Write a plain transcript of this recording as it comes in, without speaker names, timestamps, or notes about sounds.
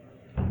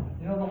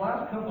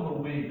last couple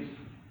of weeks,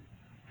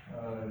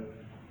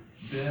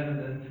 Ben and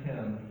then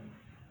Tim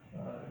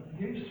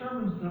gave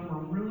sermons that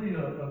were really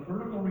a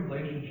vertical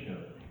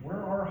relationship,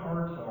 where our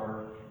hearts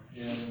are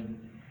in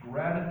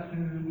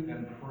gratitude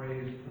and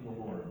praise to the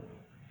Lord.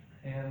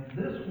 And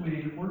this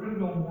week, we're going to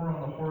go more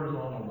on the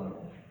horizontal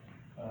level.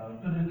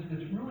 But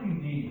it's really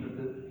neat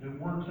that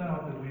it works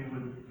out that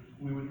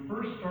we would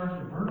first start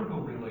the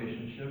vertical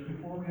relationship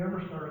before we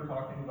ever started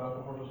talking about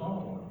the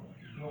horizontal one.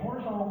 The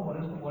horizontal one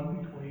is the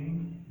one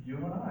between you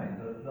and I,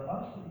 the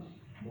us's,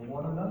 the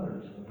one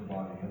another's of the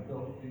body,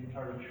 of the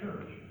entire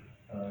church,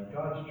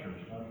 God's church,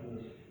 not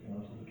this,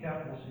 so the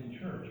capital C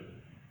church.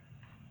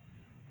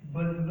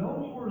 But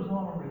no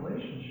horizontal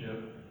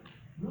relationship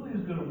really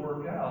is going to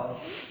work out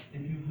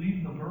if you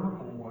leave the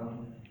vertical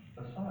one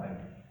aside.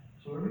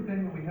 So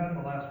everything that we had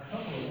in the last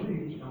couple of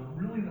weeks are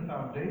really the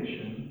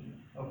foundation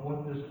of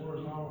what this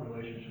horizontal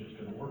relationship is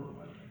going to work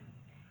with.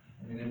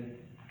 I mean,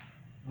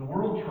 the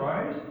world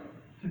tries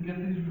to get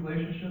these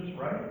relationships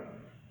right,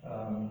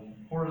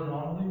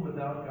 horizontally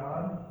without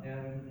God,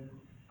 and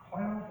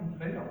quite often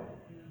fail.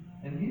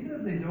 And even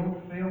if they don't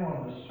fail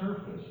on the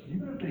surface,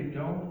 even if they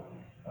don't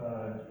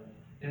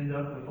end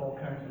up with all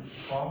kinds of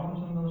problems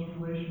in those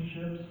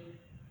relationships,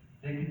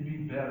 they could be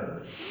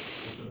better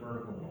with the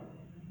vertical one.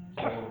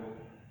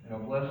 So,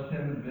 bless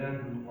Tim and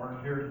Ben who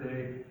aren't here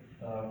today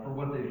for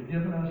what they've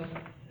given us,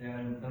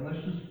 and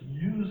let's just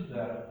use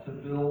that to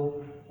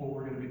build what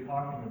we're going to be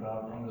talking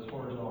about on this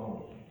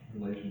horizontal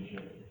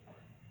relationship.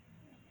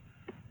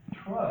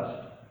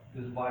 Trust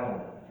is vital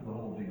to the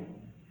whole deal.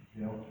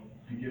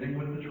 Beginning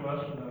with the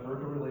trust in that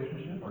vertical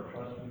relationship, our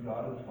trust in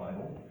God is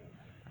vital.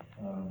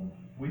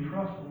 We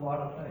trust a lot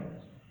of things.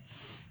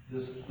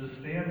 This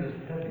stand is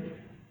heavy,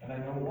 and I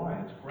know why.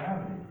 It's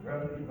gravity.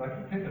 Gravity, if I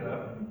can pick it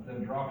up and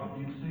then drop it,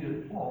 you'd see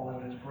it fall,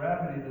 and it's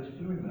gravity that's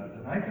doing that.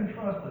 And I can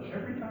trust that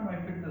every time I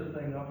pick this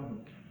thing up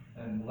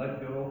and let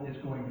go, it's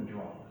going to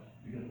drop,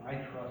 because I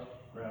trust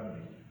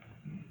gravity.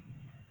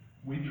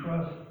 We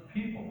trust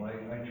people.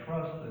 I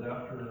trust that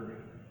after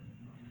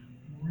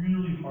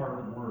really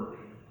hard work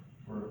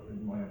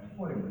in my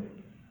employment,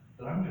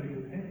 that I'm going to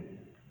get paid.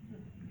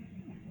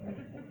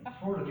 I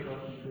sort of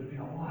trust it's going to be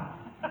a lot.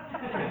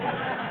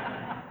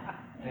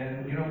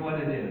 And you know what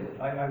it is?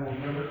 I will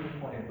never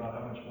complain about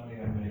how much money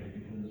I make,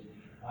 because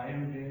I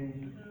am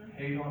being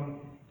paid on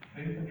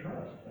faith and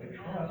trust. I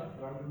trust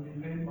that I'm going to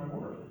be paid my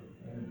worth.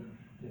 And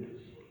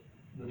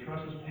the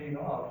trust is paid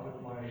off with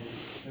my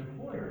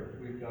employer.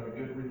 We've got a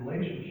good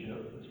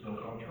relationship that's built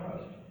on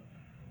trust.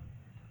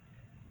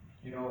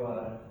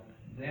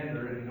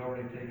 Xander, and he's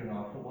already taken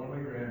off, but one of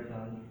my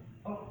grandsons,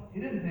 he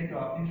didn't take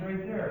off, he's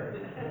right there.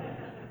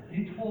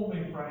 He told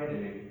me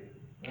Friday,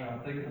 and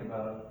I'm thinking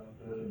about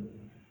this, and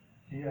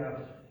he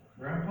asked,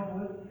 Grandpa,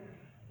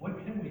 what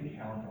can we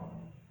count on?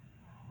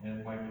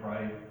 And my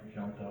pride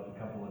jumped up a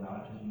couple of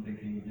notches, and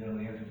thinking, the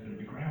answer is going to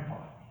be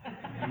Grandpa.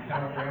 You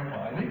count on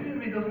Grandpa. And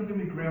even if he doesn't give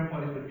me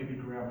Grandpa, he's going to give me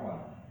Grandpa.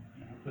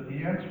 But the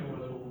answer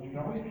was, we can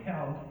always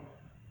count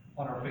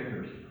on our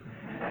fingers.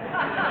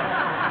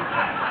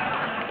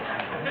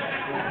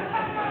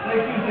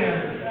 Thank you,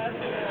 Xander.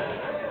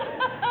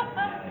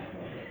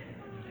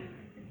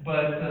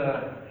 But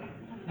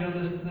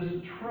this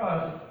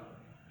trust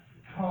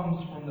comes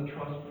from the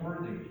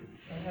trustworthy,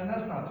 and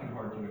that's not too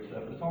hard to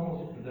accept. It's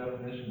almost the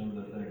definition of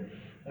the thing.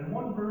 And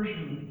one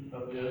version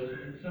of this,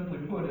 simply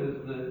put, is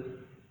that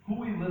who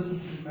we listen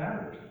to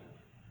matters.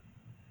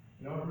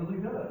 It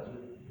really does.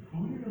 Who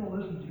you're going to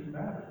listen to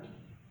matters.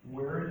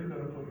 Where are you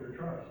going to put your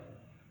trust?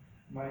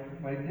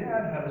 My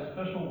dad had a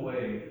special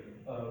way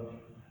of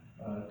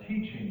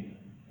teaching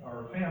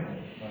our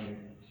family, my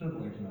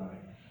siblings and I,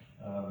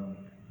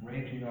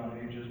 ranging on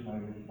ages. My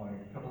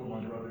couple of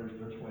my brothers,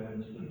 they're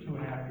twins, they're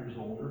 2.5 years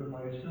older, and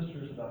my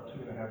sister's about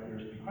 2.5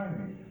 years behind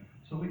me.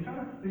 So we kind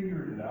of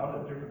figured it out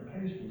at different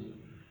paces.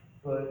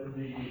 But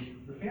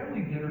the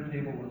family dinner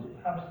table was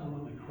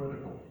absolutely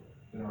critical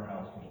in our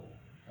household,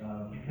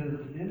 because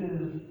it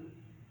is,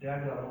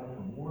 Dad got home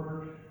from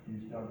work,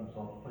 he's got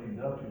himself cleaned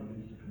up,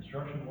 he's a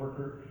construction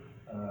worker,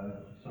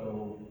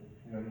 so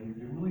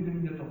you really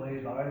didn't get to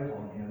lay eyes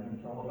on him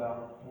until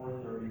about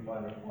 4:30,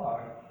 5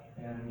 o'clock,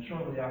 and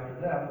shortly after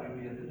that,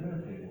 we'd be at the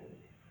dinner table.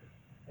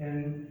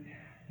 And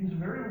he's a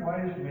very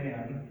wise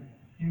man.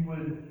 He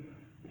would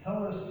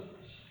tell us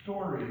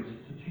stories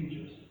to teach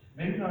us.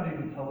 Maybe not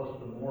even tell us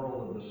the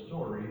moral of the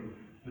story,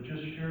 but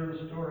just share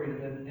the story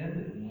and then end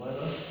it and let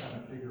us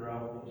kind of figure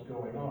out what was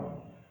going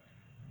on.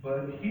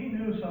 But he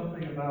knew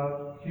something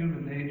about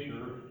human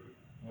nature,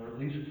 or at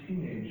least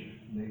teenage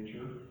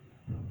nature,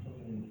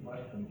 something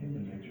less than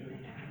human nature.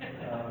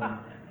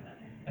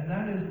 And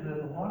that is that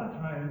a lot of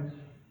times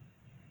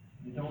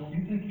you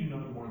think you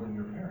know more than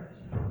your parents.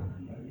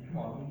 Come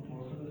on,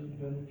 most of us have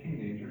been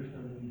teenagers,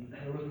 and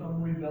there was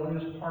some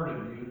rebellious part of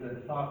you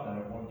that thought that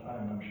at one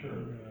time, I'm sure.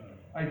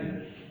 I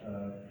did.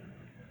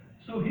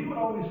 So he would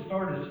always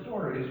start his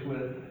stories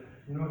with,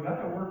 a guy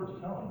at work was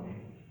telling me,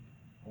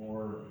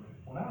 or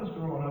when I was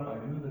growing up,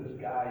 I knew this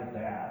guy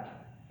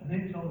that, and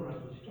they'd tell the rest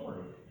of the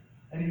story.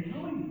 And he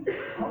really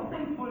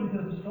humbly put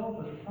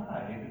himself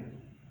aside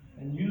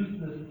and used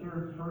this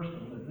third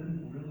person that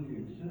didn't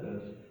really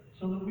exist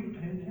so that we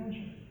pay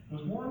attention. It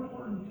was more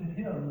important to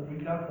him that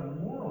we got the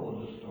moral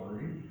of the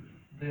story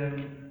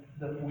than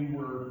that we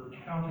were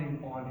counting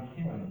on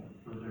him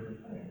for different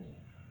things.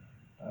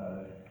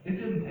 It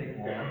didn't take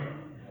long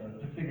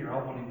to figure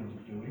out what he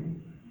was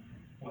doing.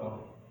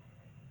 Well,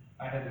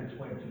 I had to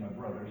explain it to my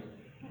brothers.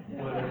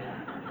 But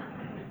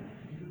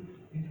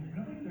he said,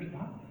 really? There's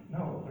not?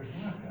 No, there's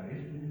not, guys.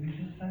 He's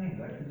just saying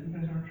that because you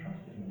guys aren't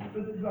trusting him.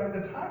 But by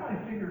the time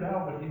I figured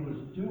out what he was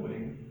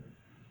doing,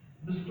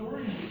 the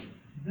stories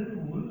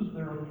didn't lose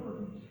their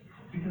importance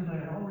because I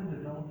had already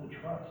developed the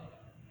trust.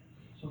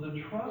 So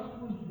the trust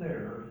was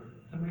there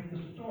to make the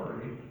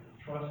story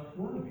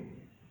trustworthy.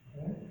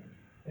 Okay?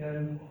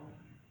 And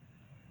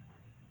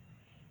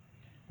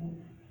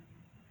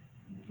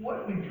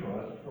what we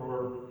trust,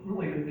 or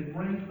really it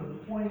brings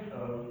the point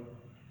of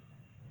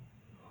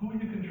who you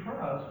can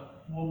trust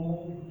will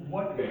mold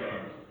what you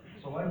trust.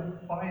 So I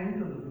buy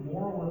into the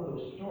moral of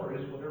those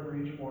stories, whatever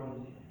each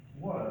one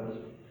was,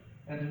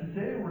 and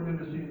today we're going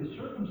to see the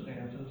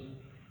circumstances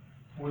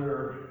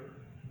where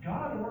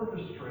God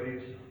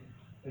orchestrates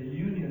a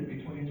union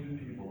between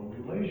two people,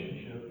 a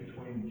relationship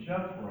between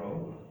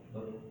Jethro,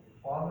 the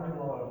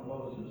father-in-law of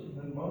Moses, and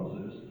then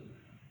Moses,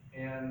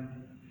 and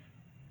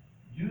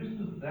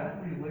uses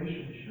that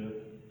relationship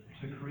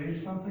to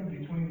create something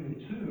between the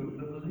two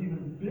that was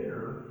even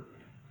bigger,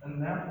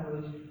 and that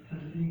was to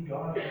see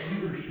God's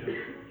leadership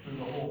through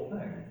the whole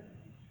thing.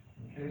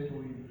 Okay, so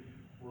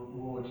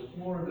we'll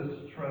explore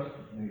this trust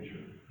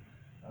nature.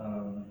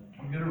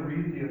 I'm going to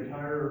read the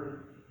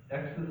entire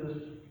Exodus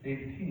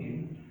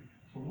 18.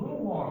 It's a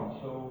little long,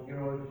 so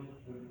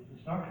if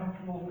it's not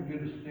comfortable for you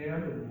to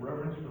stand in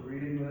reverence for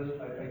reading this,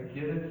 I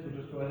get it,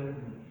 so just go ahead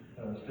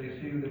and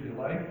stay seated if you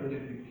like, but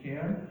if you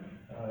can,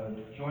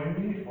 join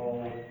me.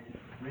 I'll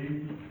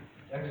read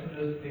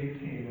Exodus 18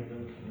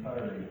 in its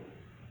entirety.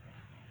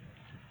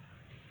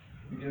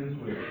 It begins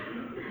with,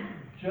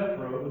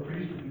 Jethro, the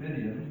priest of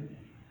Midian,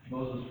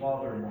 Moses'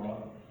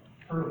 father-in-law,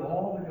 heard of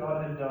all that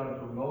God had done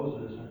for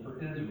Moses and for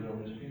Israel,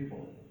 his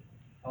people,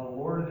 how the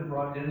Lord had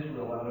brought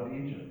Israel out of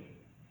Egypt.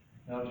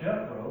 Now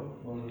Jethro,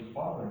 Moses'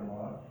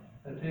 father-in-law,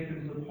 had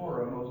taken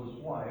Zipporah,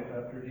 Moses' wife,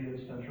 after he had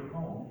sent her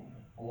home,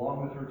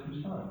 along with her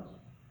 2 sons.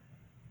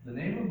 The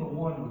name of the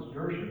one was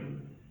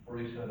Gershom, for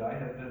he said, I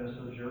have been a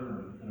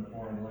sojourner in a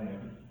foreign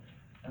land.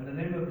 And the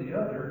name of the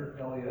other,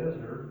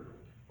 Eleazar,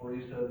 for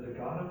he said, the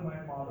God of my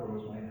father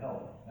was my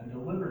help, and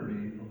delivered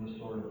me from the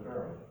sword of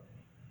Pharaoh.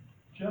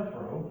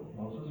 Jethro,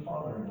 Moses'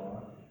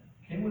 father-in-law,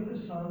 came with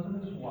his sons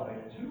and his wife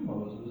to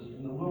Moses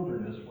in the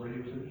wilderness where he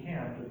was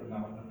encamped at the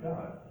mountain of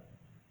God.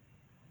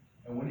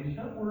 And when he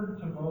sent word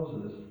to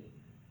Moses,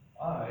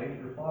 I,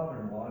 your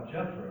father-in-law,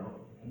 Jethro,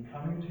 am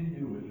coming to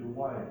you with your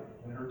wife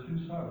and her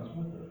 2 sons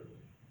with her.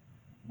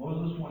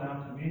 Moses went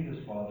out to meet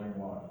his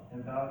father-in-law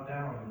and bowed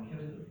down and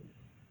kissed him.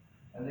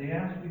 And they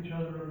asked each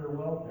other of their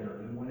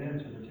welfare and went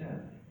into the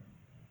tent.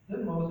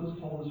 Then Moses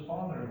told his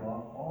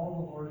father-in-law all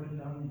the Lord had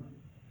done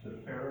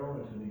to Pharaoh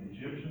and to the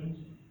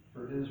Egyptians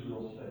for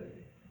Israel's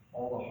sake,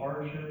 all the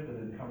hardship that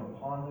had come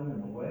upon them in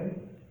the way,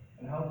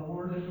 and how the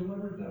Lord had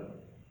delivered them.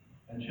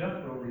 And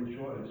Jethro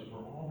rejoiced for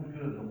all the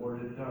good the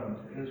Lord had done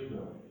to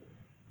Israel,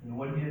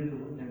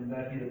 and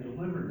that he had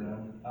delivered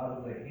them out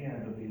of the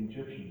hand of the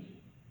Egyptians.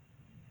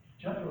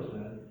 Jethro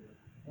said,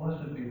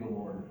 Blessed be the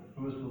Lord,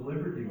 who has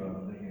delivered you out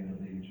of the hand of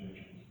the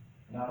Egyptians,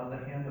 and out of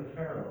the hand of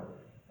Pharaoh,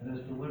 and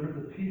has delivered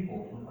the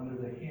people from under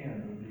the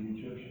hand of the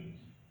Egyptians.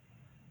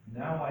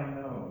 Now I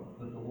know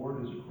that the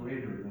Lord is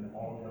greater than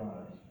all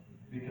gods,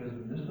 because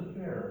in this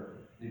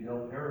affair they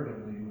dealt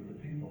arrogantly with the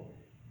people.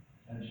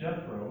 And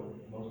Jethro,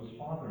 Moses'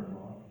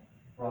 father-in-law,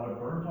 brought a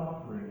burnt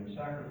offering and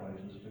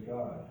sacrifices to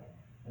God.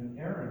 And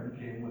Aaron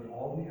came with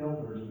all the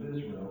elders of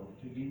Israel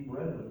to eat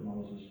bread with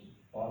Moses'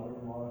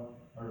 father-in-law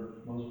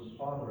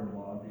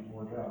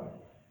before God.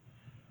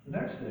 The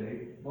next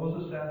day,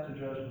 Moses sat to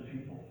judge the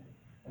people,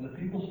 and the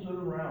people stood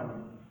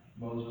around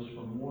Moses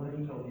from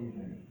morning till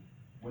evening.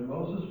 When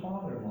Moses'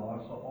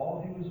 father-in-law saw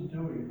all he was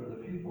doing for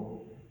the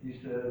people, he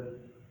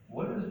said,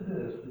 What is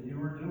this that you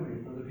are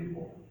doing for the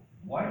people?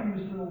 Why do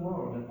you sit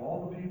alone and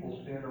all the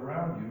people stand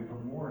around you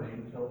from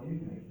morning till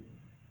evening?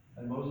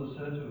 And Moses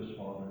said to his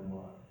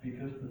father-in-law,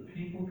 Because the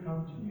people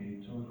come to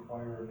me to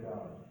inquire of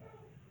God.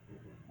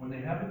 When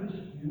they have a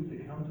dispute,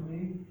 they come to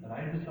me, and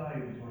I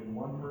decide between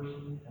one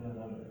person and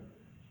another.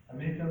 I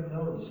make them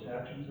know the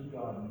statutes of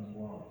God and his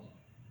laws.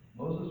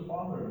 Moses'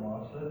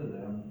 father-in-law said to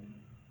them,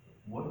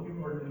 What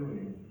you are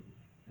doing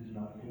is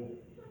not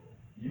good.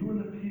 You and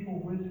the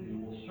people with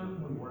you will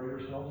certainly wear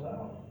yourselves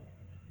out.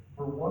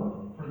 For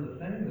the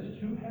thing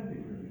is too heavy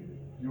for you.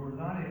 You are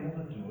not able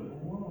to do it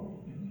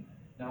alone.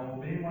 Now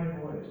obey my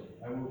voice.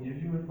 I will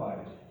give you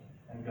advice,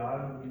 and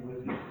God will be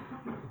with you.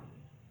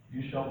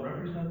 You shall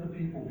represent the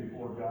people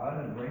before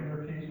God and bring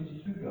their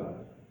cases to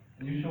God.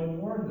 And you shall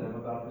warn them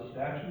about the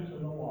statutes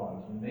and the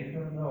laws, and make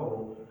them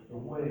know the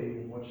way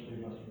in which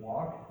they must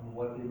walk and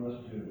what they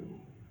must do.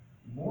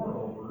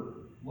 Moreover,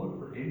 look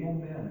for able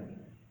men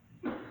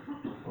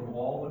from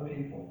all the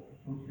people,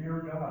 who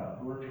fear God,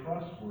 who are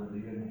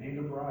trustworthy and hate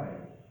a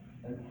bribe,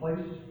 and place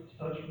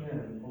such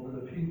men over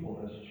the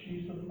people as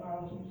chiefs of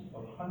thousands,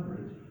 of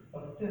hundreds,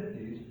 of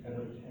fifties, and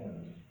of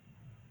tens.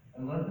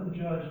 And let them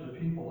judge the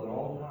people at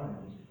all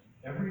times.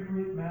 Every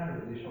great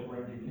matter they shall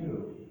bring to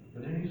you,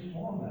 but any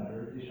small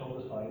matter they shall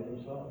decide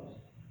themselves.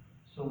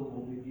 So it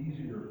will be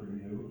easier for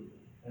you,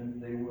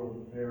 and they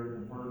will bear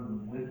the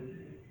burden with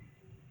you.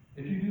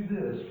 If you do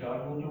this,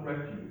 God will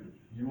direct you.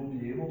 You will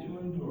be able to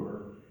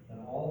endure, and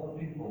all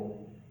this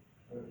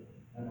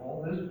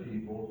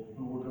people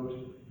who will go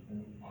to,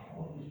 and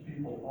all this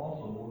people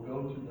also will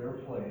go to their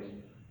place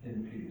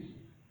in peace.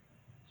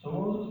 So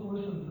Moses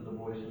listened to the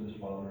voice of his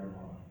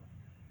father-in-law,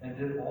 and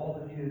did all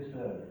that he had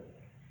said.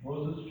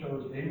 Moses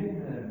chose able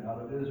men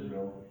out of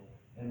Israel,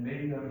 and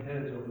made them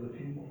heads over the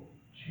people,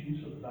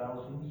 chiefs of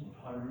thousands, of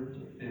hundreds,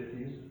 of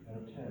fifties, and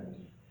of tens.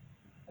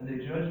 And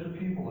they judged the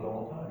people at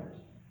all times.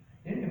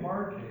 Any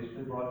hard case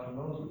they brought to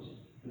Moses,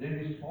 but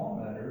any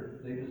small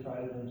matter they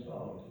decided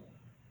themselves.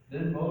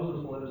 Then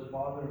Moses let his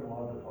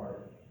father-in-law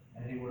depart,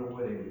 and he went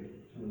away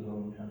to his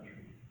own country.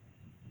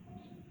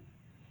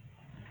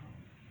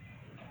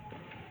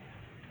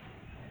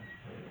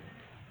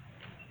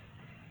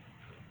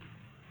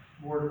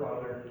 Lord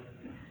Father,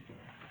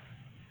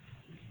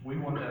 we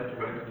want that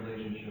direct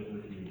relationship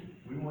with you.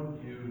 We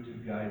want you to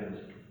guide us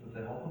with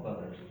the help of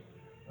others,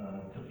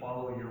 to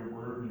follow your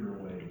word and your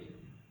ways,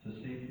 to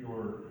seek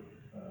your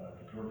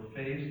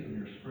face and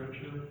your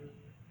scripture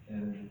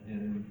and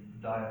in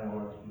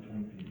dialogues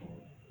between people.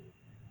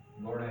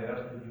 Lord, I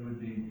ask that you would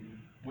be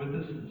with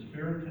us in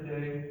spirit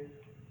today,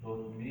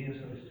 both me as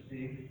I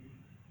speak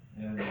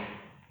and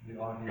the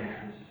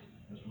audience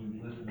as we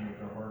listen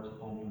with our hearts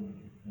open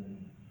and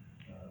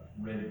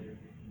ready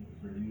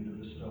for you to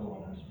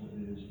bestow on us what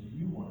it is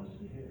you want us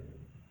to hear.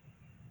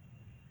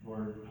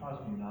 Lord, cause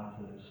me not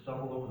to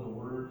stumble over the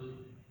words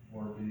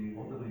or be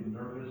overly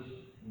nervous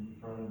in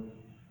front of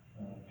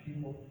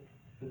people,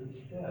 but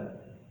instead,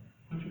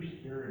 put your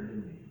spirit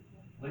in me.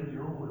 Let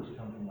your words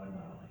come from my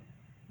mouth.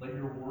 Let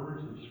your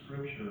words of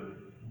Scripture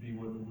be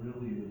what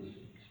really is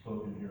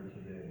spoken here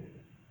today.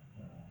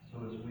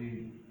 So as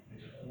we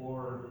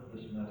explore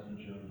this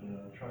message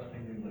of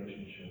trusting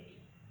relationships,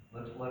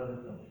 let's let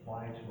it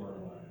apply to our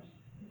lives.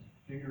 Let's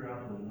figure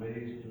out the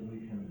ways that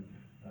we can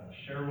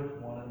share with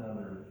one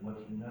another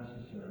what's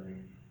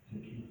necessary to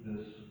keep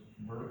this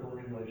vertical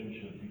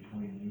relationship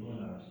between you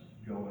and us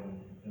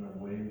going in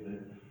a way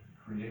that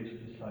creates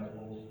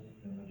disciples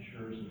and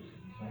matures us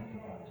and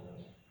sanctifies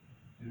us.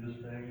 Do this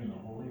thing in the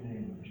holy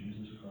name of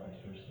Jesus Christ,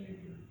 our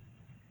Savior.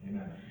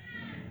 Amen.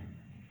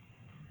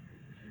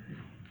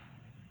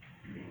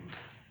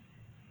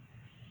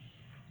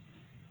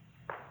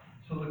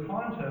 So the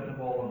content of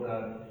all of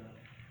that,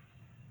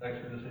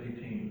 Exodus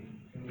 18,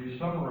 can be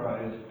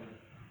summarized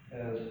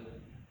as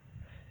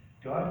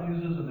God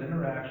uses an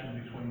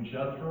interaction between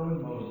Jethro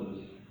and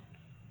Moses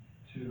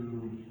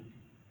to,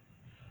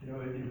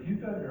 if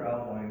you've got your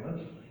outline,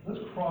 let's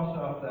cross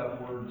off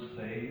that word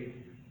save.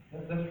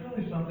 That's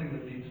really something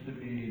that needs to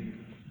be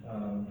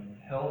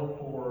held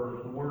for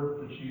the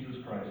work that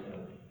Jesus Christ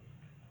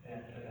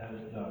has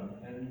done.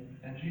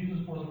 And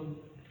Jesus wasn't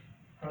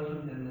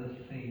present in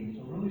this scene.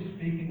 So really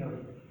speaking of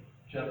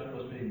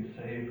Jethro as being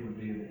saved would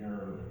be an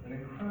error. And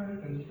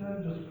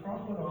instead, just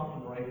cross that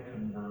off and write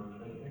convert.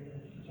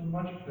 It's a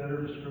much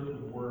better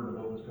descriptive word of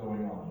what was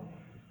going on.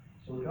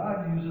 So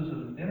God uses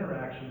an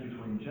interaction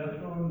between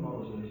Jethro and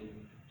Moses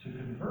to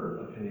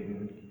convert a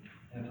pagan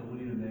and to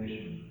lead a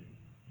nation.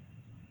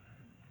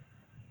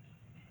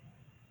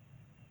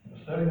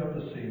 Setting up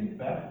the scene,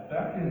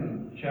 back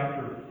in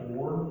chapter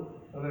 4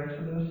 of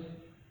Exodus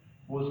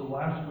was the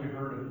last we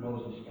heard of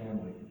Moses'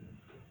 family.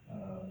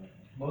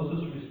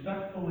 Moses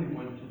respectfully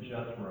went to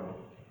Jethro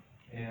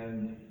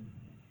and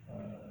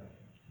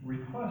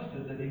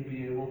requested that he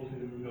be able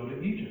to go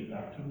to Egypt,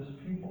 back to his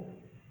people.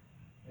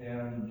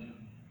 And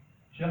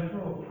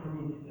Jethro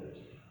approved this.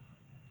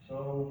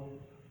 So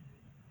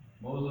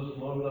Moses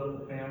loaded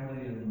up the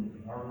family,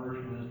 and our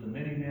version is the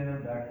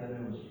minivan. Back then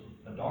it was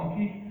a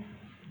donkey.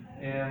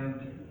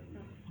 And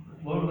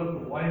loaded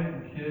up the wife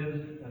and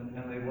kids,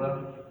 and they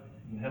left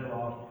and headed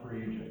off for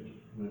Egypt,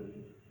 with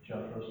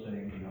Jethro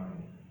staying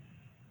behind.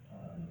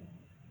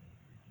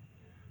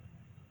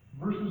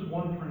 Verses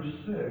 1 through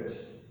 6,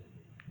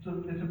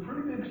 it's a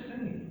pretty big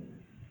scene.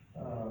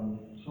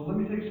 So let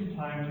me take some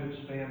time to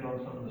expand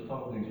on some of the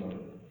subtleties of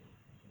it.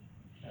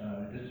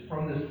 It's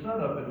from this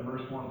setup in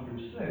verse 1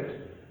 through 6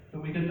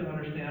 that we get to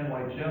understand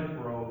why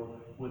Jethro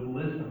would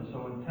listen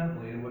so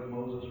intently to what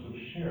Moses would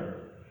share.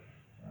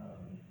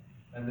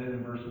 And then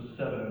in verses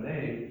 7 and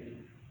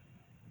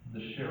 8,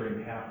 the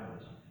sharing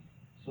happens.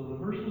 So the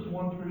verses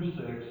 1 through 6,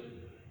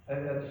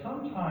 at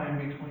some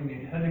time between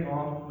the heading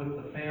off with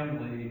the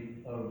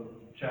family of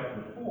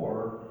chapter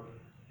 4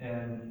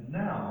 and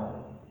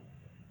now,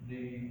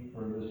 the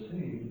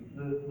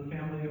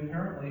family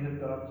apparently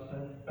had got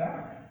sent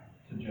back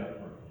to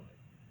Jethro.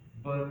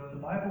 But the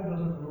Bible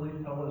doesn't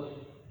really tell us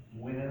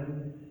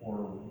when or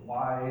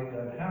why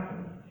that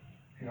happened.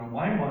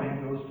 My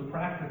mind goes to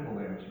practical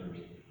answers.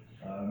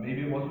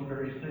 Maybe it wasn't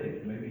very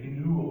safe. Maybe he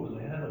knew what was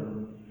ahead of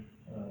him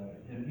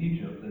in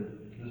Egypt, that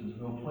this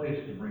is no place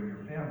to bring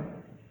your family.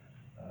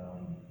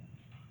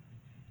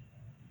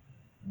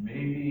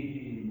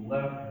 Maybe he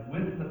left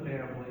with the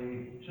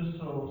family just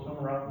so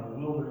somewhere out in the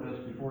wilderness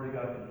before he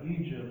got to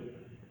Egypt,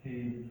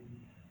 he'd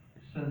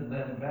send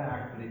them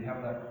back, but he'd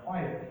have that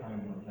quiet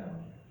time with them.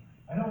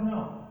 I don't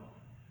know.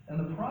 And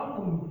the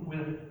problem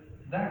with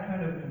that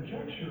kind of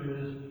conjecture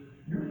is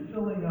you're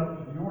filling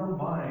up your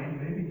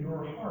mind, maybe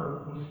your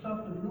heart, with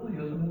stuff that really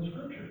isn't in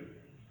Scripture.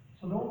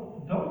 So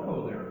don't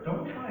go there.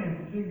 Don't try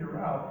and figure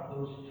out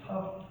those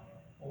tough,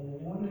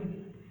 what is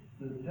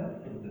the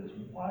depth of this?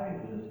 Why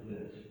is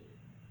this?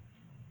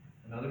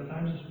 And other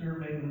times the Spirit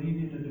may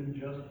lead you to do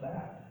just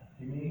that.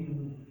 He may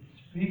even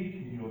speak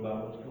to you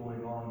about what's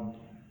going on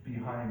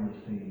behind the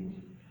scenes.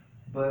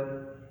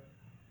 But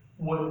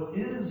what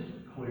is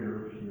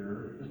clear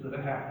here is that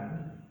it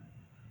happened.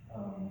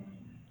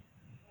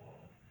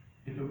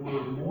 If it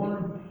were more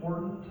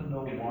important to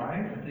know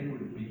why, I think it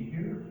would be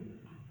here.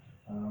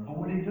 But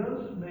what he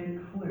does make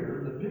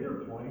clear, the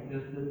bigger point,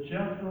 is that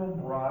Jethro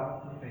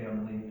brought the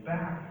family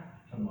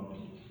back to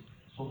Moses.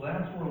 So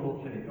that's where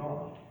we'll take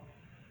off.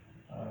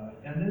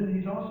 And then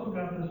he's also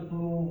got this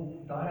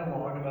little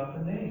dialogue about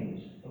the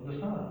names of the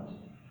sons.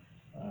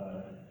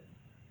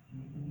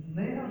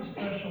 They have a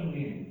special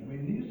meaning. I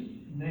mean,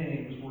 these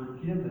names were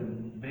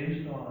given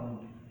based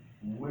on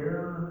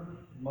where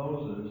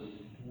Moses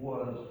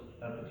was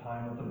at the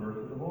time of the birth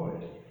of the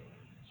boys.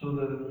 So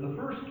the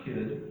first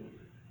kid,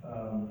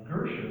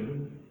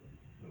 Gershom,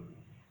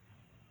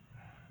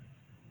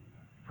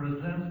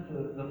 presents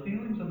the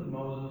feelings of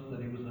Moses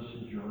that he was a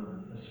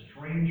sojourner, a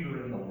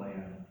stranger in the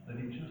land, that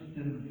he just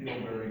didn't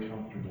feel very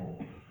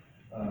comfortable.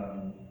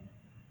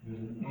 He was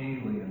an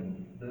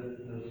alien.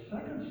 The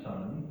second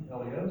son,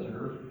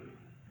 Eliezer,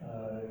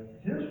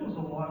 his was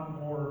a lot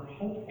more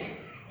hopeful.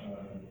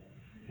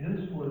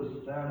 His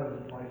was that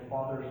of my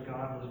father's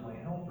God was my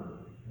helper.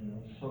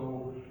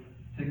 So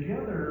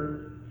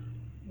together,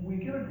 we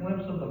get a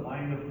glimpse of the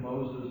mind of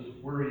Moses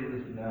where he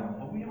is now,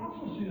 but we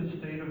also see the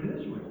state of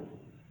Israel.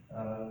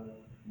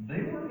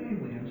 They were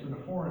aliens in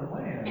a foreign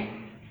land,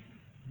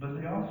 but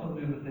they also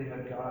knew that they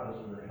had God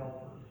as their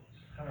helper.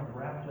 It's kind of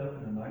wrapped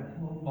up in a nice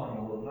little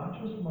bundle of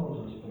not just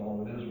Moses, but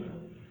all of Israel.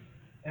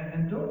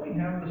 And don't we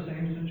have the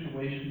same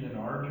situation in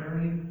our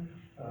journey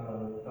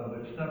of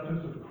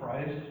acceptance of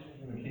Christ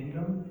in the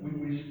kingdom?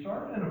 We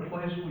start in a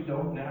place we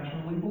don't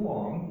naturally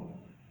belong,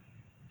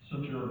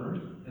 sojourners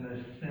in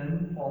a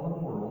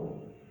sin-fallen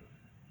world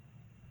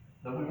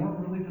that we weren't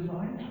really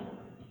designed for.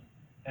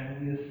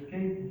 And we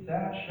escape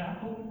that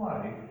shackled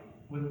life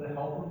with the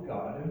help of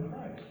God in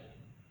Christ.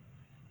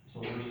 So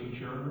we're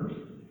sojourners,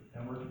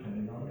 and we're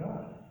depending on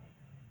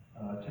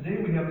God.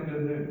 Today we have the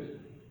good news.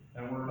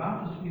 And we're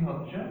about to see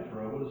how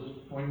Jethro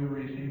is going to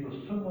receive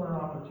a similar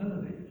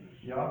opportunity.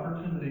 The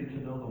opportunity to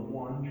know the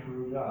one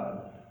true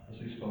God as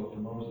he spoke to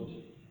Moses.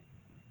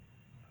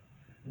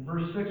 In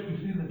verse 6, we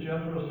see that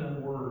Jethro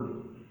sent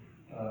word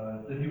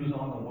that he was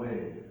on the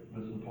way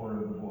with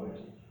support of the boys.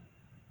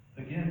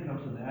 Again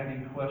comes a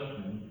nagging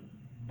question,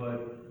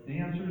 but the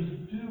answers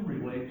do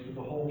relate to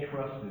the whole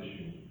trust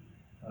issue.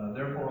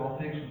 Therefore, I'll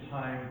take some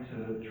time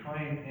to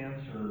try and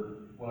answer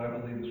what I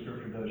believe the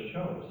Scripture does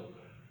show us.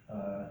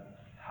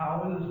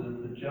 How is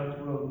it that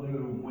Jethro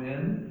knew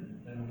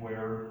when and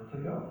where to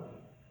go?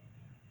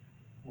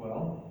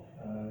 Well,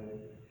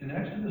 in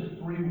Exodus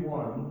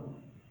 3:1,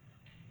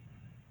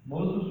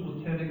 Moses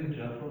was tending to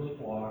Jethro's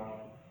flock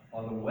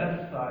on the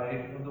west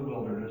side of the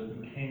wilderness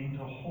and came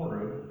to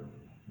Horeb,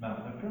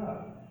 mountain of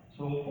God.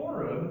 So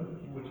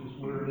Horeb, which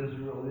is where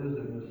Israel is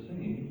in this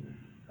scene,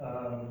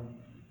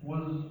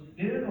 was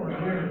in or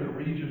near the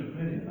region of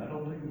Midian. I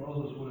don't think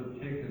Moses would have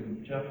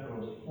taken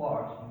Jethro's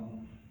flocks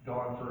and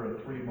gone for a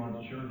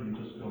 3-month journey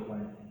just to go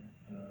find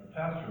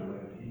pasture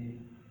land. He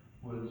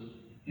was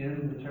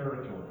in the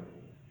territory.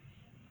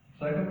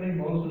 Secondly,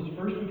 Moses'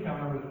 first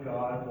encounter with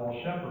God while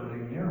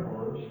shepherding near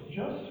Horeb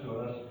suggests to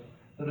us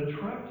that a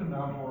trek to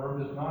Mount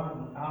Horeb is not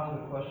an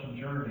out-of-the-question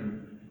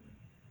journey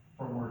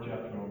from where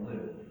Jethro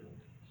lived.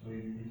 So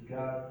he's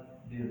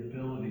got the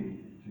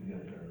ability to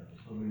get there.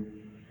 So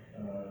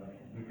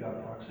we've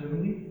got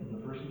proximity in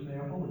the first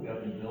example, we've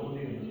got the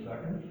ability in the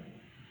second,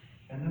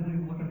 and then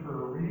we're looking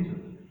for a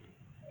reason.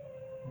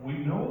 We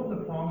know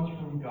the promise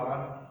from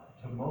God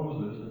to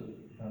Moses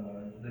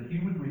that he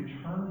would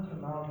return to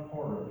Mount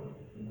Horeb,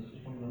 and this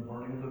is from the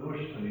burning of the bush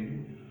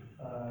scene,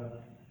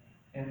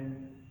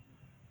 and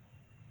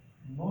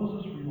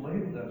Moses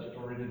related that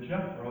story to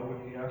Jethro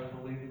when he asked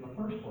to leave in the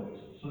first place.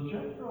 So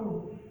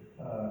Jethro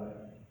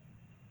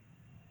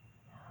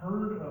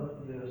heard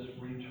of this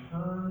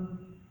return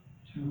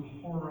to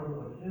Horeb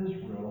of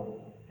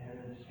Israel, and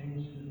it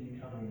seems to be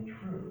coming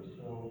true.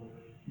 So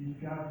he's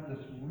got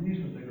this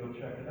reason to go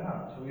check it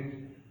out. So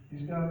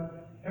he's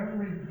got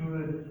every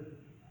good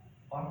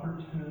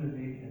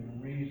opportunity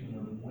and reason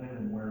of when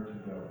and where to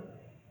go.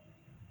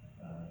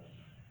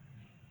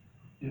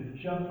 If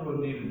Jethro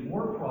needed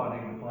more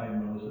prodding to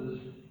find Moses,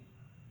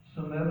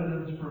 some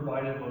evidence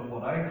provided by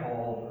what I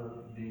call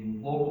the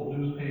local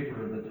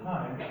newspaper of the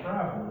time,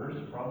 travelers,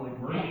 probably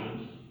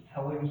merchants,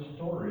 telling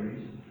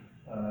stories,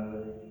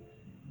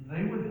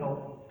 they would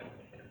help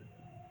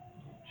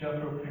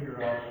Jethro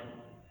figure out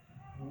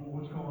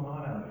what's going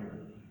on out here.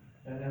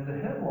 And the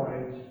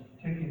headlines,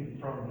 taken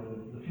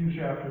from the few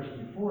chapters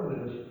before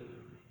this,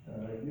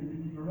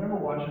 you remember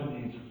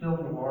watching these film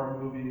noir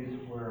movies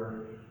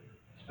where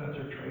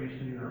Spencer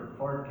Tracy or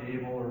Clark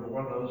Gable or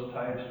one of those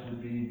types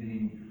would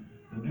be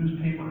the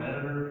newspaper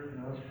editor,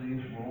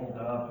 sleeves rolled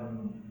up,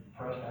 and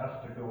press has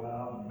to go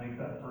out and make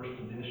that first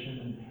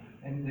edition,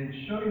 and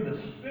they'd show you the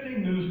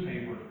spinning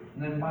newspaper,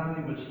 and then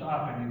finally it would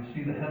stop and you'd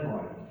see the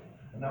headlines,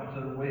 and that was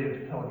a way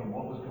of telling you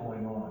what was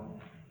going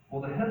on.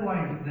 Well, the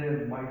headlines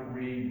then might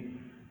read,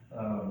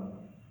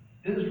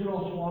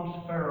 Israel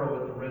swamps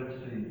Pharaoh at the Red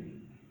Sea,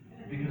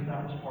 because that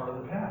was part of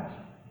the past.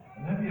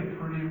 And that'd be a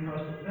pretty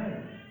impressive thing.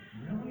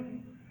 Really?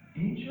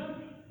 Egypt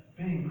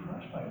being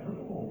crushed by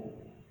little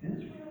old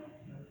Israel?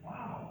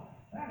 Wow,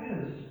 that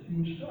is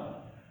huge stuff.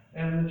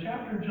 And the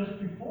chapter just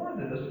before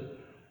this,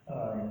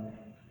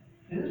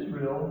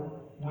 Israel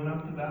went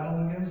up to battle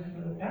against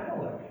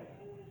Amalek.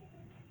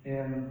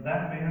 And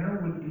that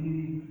banner would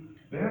be,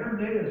 Banner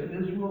Day as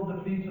Israel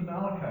defeats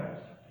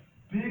Amalekites.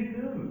 Big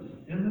news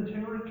in the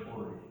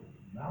territory.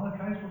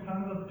 Amalekites were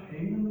kind of a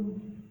pain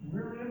in the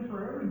rear end for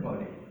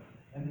everybody.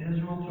 And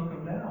Israel took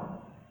them down.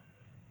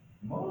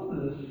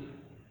 Moses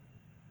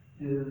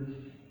is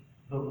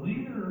the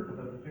leader of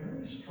a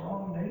very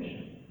strong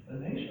nation. A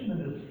nation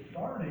that is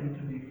starting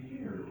to be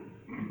feared.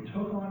 They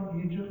took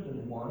on Egypt and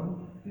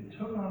won. They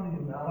took on the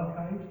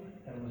Amalekites,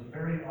 and it was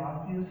very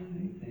obvious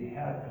they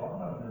had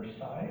God on their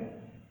side.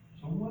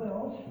 So what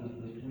else is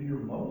this leader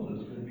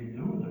Moses going to be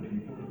doing to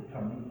people that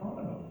come in front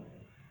of him?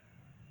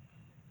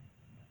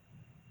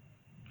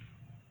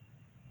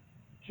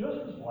 Just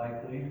as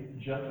likely,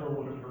 Jethro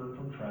would have heard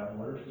from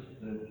travelers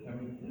that,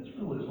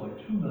 Israel is like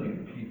 2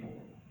 million people.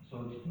 So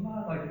it's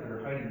not like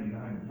they're hiding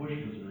behind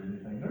bushes or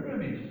anything. They're going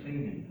to be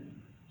seen.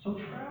 So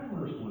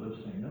travelers would have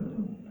seen them,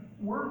 and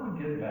word would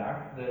get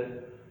back that,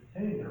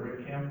 hey, they're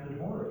encamped at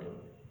Horeb.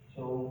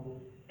 So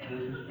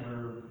this is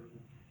where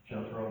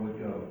Jethro would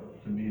go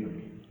to meet them.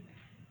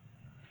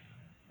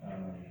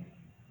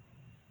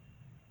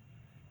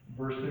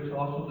 Verse 6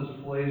 also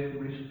displays the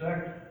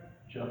respect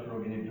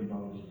Jethro gave to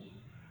Moses.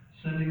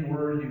 Sending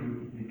word he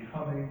would be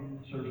coming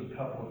serves a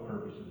couple of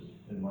purposes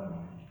in my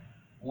mind.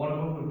 One of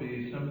them would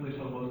be simply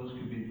so Moses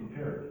could be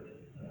prepared,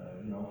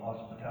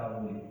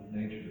 hospitality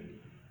nature.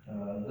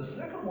 The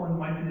second one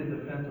might be a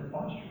defensive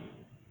posture.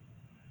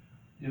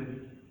 If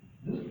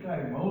this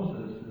guy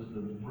Moses is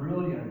the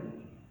brilliant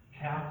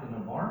captain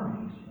of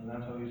armies, and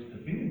that's how he's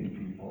defeating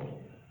people,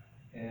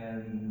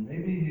 and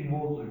maybe he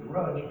holds a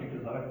grudge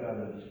because I've got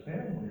his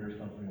family or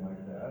something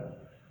like that,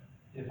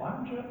 if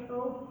I'm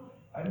Jethro,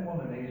 I'd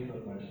want an ace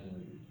up my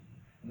sleeve.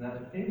 And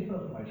that ace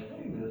up my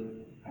sleeve is,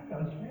 I've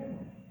got his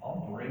family.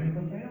 I'll bring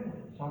the family.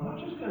 So I'm not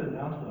just going to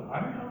announce that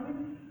I'm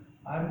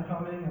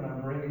coming and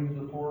I'm bringing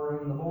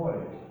Zipporah and the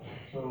boys.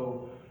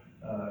 So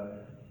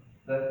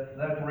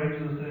that brings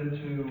us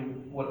into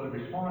what the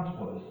response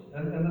was.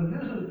 And the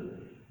visit,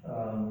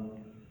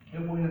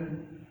 it went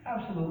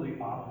absolutely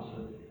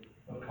opposite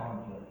of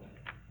conflict.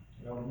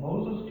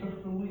 Moses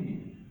took the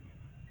lead,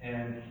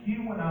 and he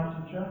went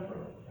out to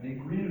Jethro, and he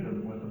greeted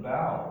him with a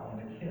bow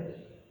and a kiss.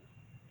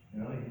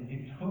 He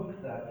took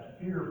that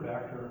fear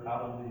factor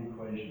out of the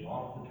equation,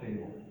 off the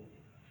table.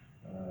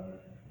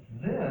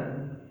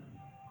 Then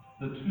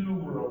the two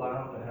were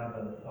allowed to have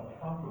a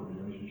proper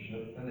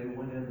relationship, and they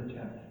went in the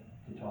tent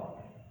to talk.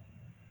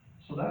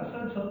 So that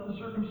sets up the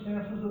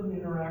circumstances of the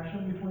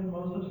interaction between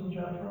Moses and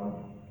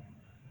Jethro.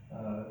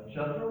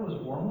 Jethro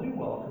was warmly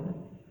welcomed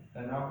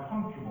and now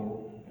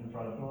comfortable in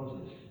front of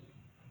Moses.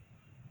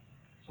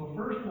 So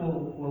first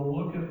we'll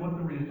look at what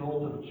the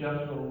result of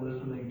Jethro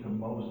listening to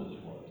Moses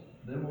was.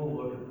 Then we'll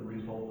look at the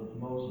result of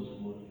Moses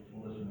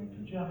listening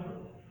to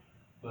Jethro.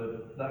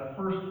 But that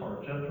first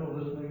part, Jethro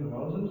listening to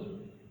Moses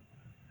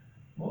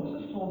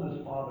told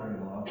his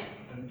father-in-law,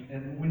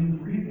 and when you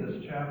read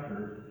this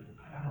chapter,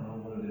 I don't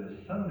know what it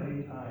is, 7 to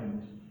 8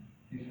 times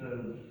he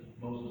says,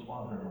 Moses'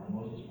 father-in-law,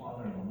 Moses'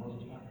 father-in-law,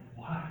 Moses' father-in-law.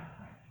 Why?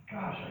 My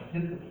gosh, I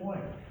get the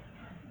point.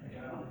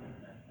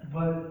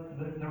 But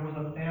there was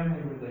a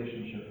family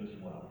relationship as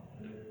well.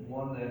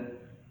 One that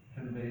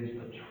conveys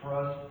the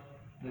trust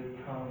that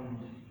comes,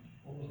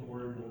 what was the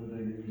word that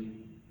they use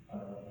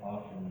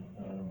often?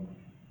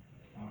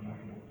 I'm not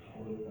going to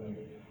pull it back.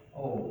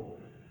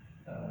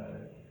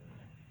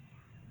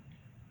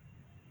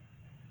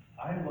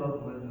 I love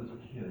Linda's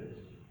kids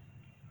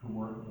who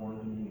weren't born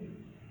to me.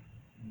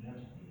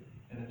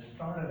 And it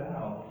started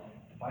out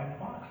by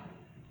proxy.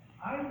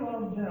 I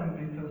love them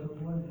because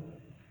of Linda.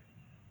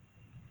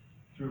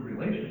 Through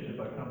relationship,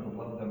 I come to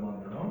love them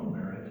on their own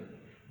merits.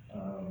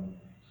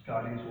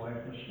 Scotty's wife,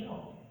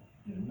 Michelle,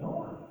 didn't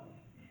know her.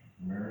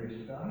 Married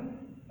Scotty,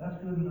 that's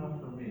good enough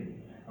for me.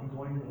 I'm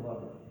going to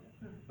love her.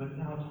 But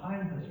now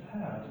time has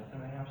passed,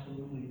 and I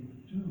absolutely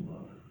do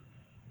love her.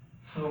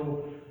 So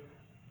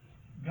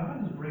God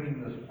is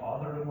bringing this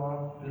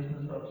father-in-law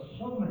business up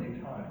so many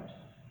times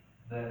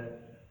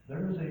that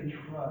there is a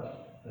trust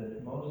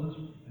that Moses,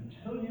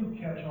 until you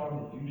catch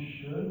on that you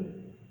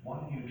should, why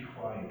don't you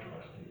try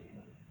trusting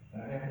him?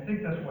 And I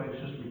think that's why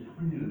it's just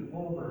repeated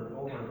over and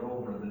over and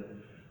over that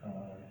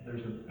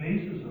there's a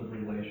basis of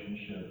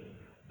relationship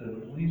that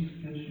at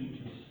least gets you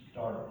to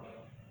start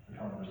the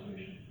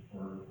conversation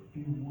or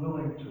be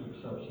willing to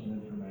accept some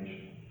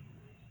information.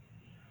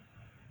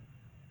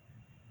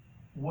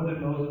 What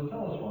did Moses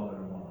tell his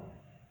father-in-law?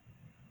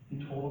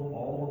 He told him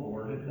all the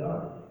Lord had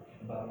done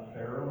about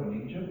Pharaoh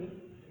in Egypt,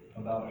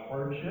 about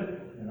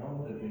hardship,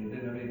 that they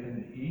didn't have anything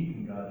to eat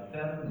and God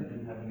fed them, they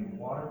didn't have any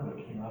water, but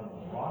it came out of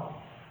a rock.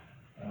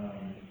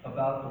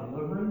 About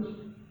deliverance,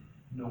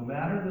 no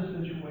matter the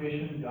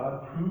situation,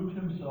 God proved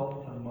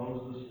himself to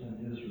Moses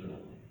and Israel.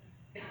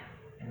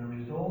 And the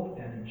result,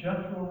 and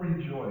Jethro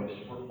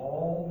rejoiced for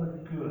all the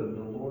good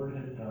the Lord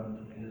had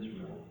done to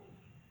Israel.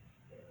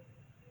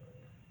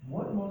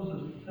 What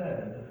Moses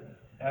said,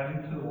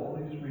 adding to all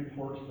these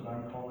reports that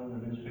I'm calling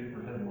the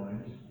newspaper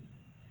headlines,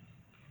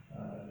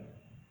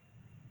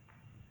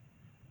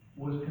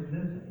 was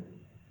convincing.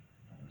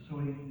 So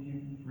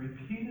he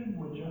repeated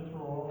what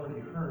Jethro already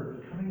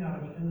heard, but coming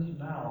out of his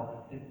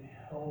mouth, it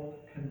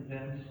helped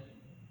convince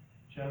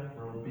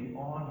Jethro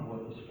beyond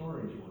what the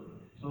stories were.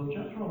 So if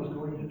Jethro was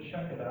going to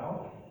check it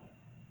out,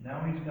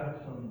 now he's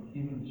got some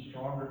even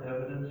stronger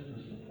evidence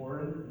to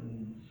support it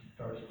and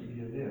starts to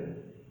give in.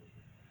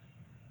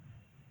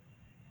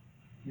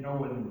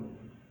 When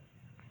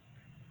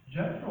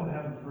Jethro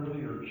had an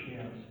earlier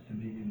chance to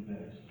be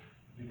convinced,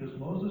 because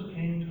Moses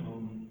came to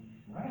him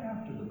right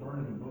after the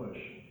burning bush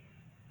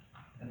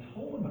and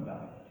told him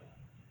about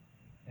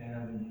it.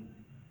 And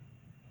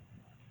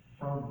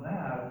from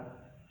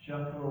that,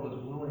 Jethro was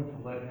willing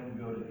to let him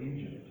go to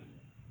Egypt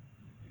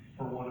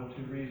for one of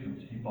two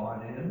reasons. He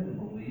bought in and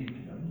believed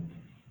him,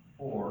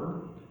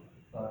 or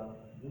thought,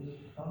 this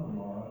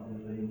son-in-law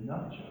is a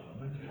nut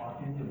job. He's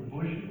talking to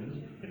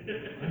bushes.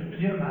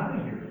 Let's get him out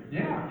of here.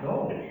 Yeah,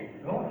 go.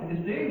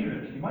 It's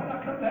dangerous. You might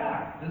not come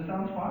back. This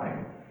sounds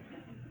fine.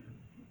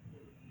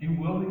 He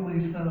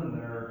willingly sent him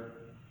there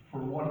for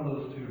one of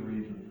those two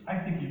reasons. I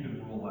think you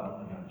can rule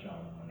out the nut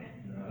job.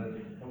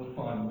 That was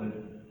fun, but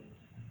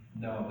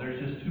no,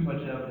 there's just too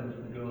much evidence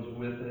that goes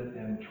with it,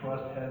 and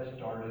trust had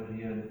started.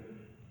 He had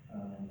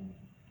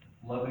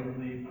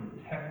lovingly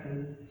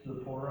protected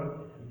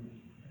Zipporah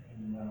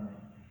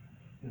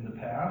in the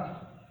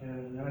past,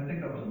 and I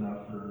think that was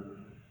enough for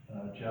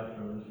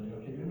Jethro to say,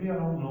 okay, maybe I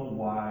don't know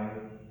why,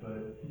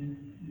 but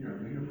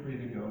you're free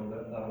to go.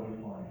 That'll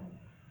be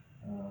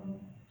fine.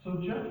 So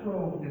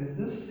Jethro in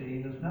this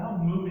scene is now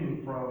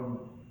moving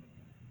from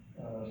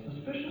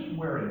suspicious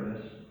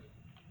wariness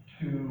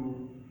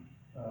to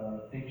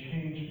a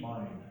changed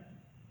mind,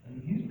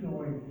 and he's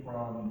going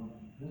from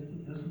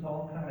this is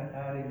all kind of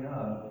adding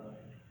up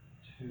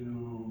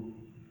to,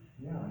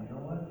 yeah, you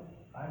know what?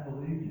 I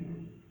believe you.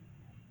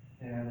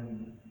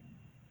 And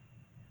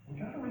we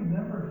got to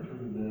remember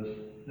through this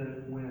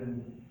that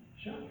when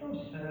Jethro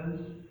says,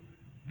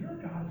 your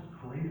God's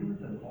greater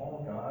than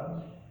all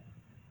gods,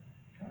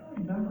 you got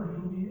to remember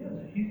who he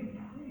is. He's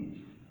a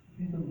priest.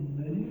 He's a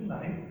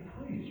Midianite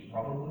priest,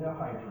 probably a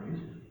high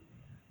priest.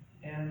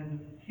 And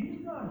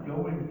he's not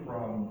going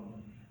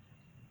from,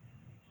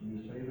 so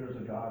you say there's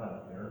a God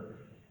out there,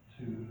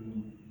 to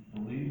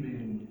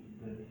believing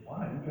that,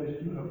 wow, you guys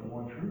do have the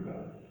one true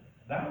God.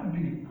 That would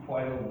be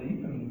quite a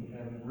leap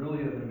and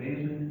really an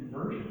amazing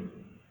conversion.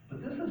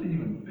 But this is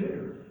even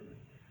bigger.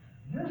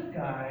 This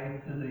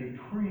guy is a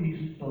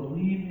priest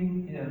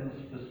believing in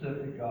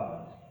specific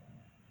gods.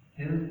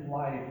 His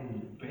life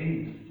is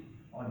based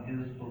on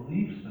his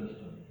belief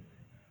system.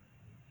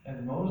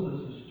 And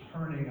Moses is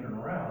turning it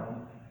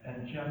around,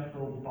 and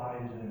Jethro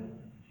buys in.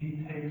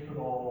 He takes it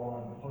all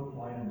on hook,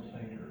 line, and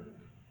sinker.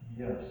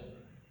 Yes,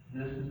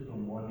 this is the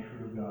one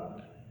true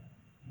God.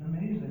 An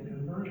amazing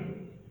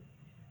conversion.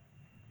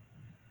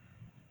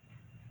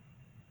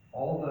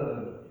 All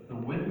the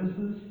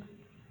witnesses,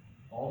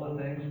 all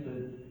the things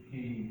that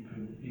he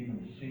could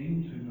even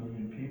see, 2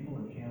 million people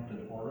encamped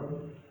at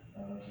Horeb,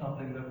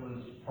 something that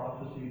was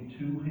prophesied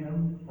to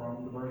him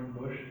from the burning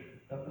bush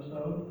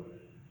episode,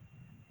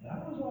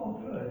 that was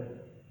all good,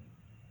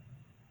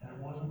 and it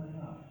wasn't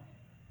enough.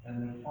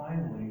 And then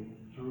finally,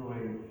 through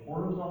a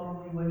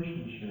horizontal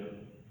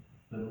relationship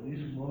that at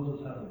least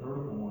Moses had a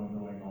vertical one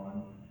going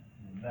on,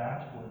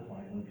 that's what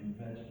finally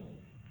convinced him.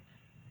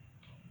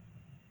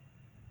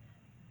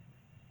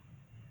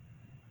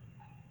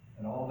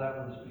 And all that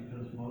was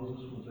because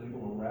Moses was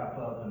able to wrap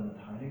up in a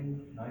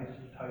tiny, nice,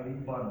 tidy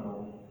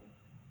bundle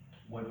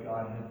what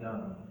God had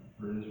done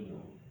for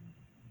Israel.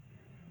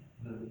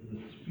 The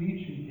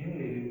speech he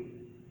gave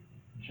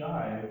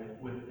jived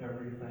with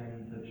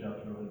everything that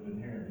Jethro had been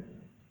hearing.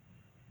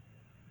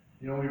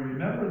 We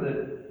remember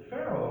that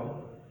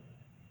Pharaoh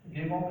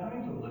gave all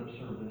kinds of lip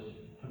service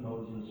to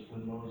Moses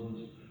when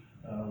Moses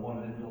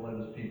wanted him to let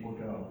his people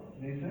go.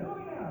 And he'd say, oh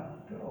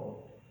yeah,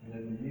 go. And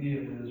then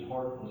immediately his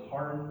heart was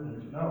hardened and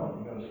he said, no,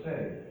 you got to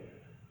stay.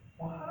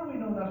 Well, how do we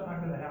know that's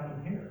not going to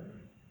happen here?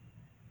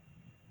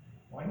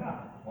 Why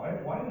not? Why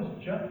is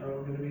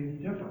Jethro going to be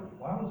different?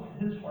 why was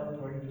his heart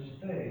going to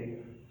stay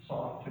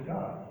soft to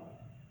God?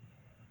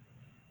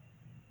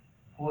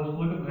 Well, let's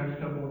look at the next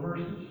couple of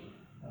verses.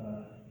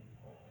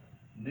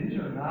 These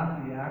are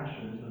not the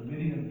actions the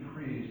Midian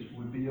priest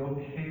would be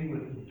okay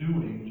with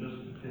doing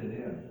just to fit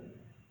in.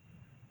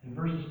 In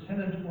verses 10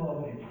 and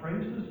 12, he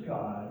praises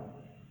God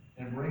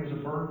and brings a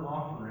burnt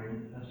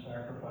offering and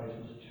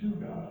sacrifices to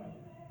God.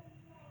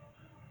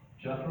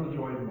 Jethro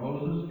joined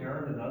Moses,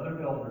 Aaron, and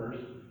other elders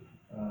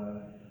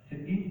to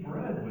eat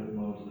bread with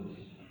Moses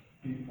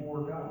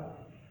before God.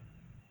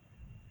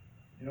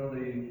 You know,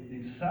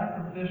 the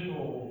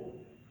sacrificial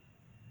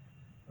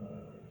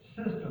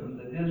system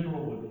that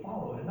Israel would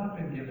follow had not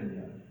been given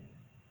yet.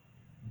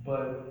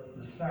 But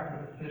the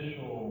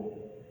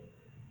sacrificial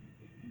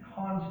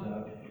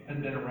concept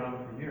had been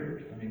around for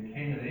years. I mean,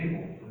 Cain and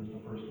Abel is the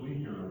first we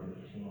hear of it.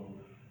 So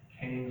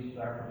Cain's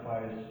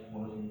sacrifice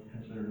wasn't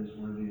considered as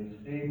worthy as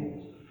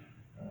Abel's.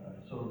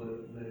 So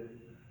the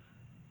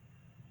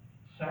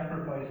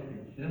sacrifice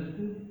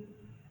existed.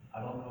 I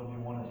don't know if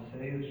you want to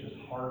say it's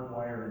just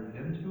hardwired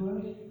into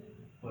us,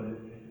 but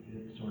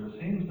it sort of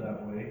seems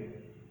that way.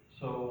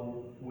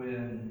 So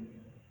when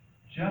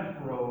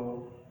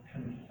Jethro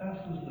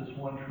confesses this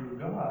one true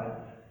God,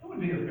 it would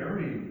be a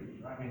very,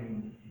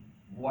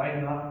 why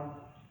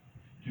not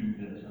do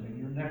this? I mean,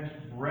 your next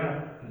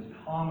breath is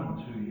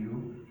common to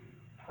you.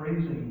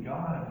 Praising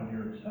God when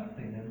you're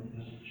accepting Him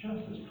is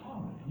just as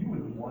common. You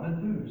would want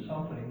to do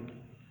something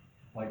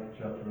like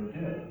Jethro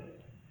did.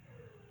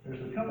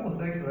 There's a couple of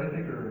things that I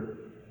think are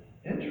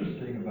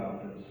interesting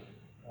about this.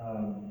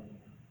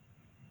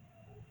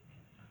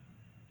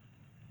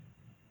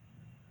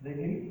 They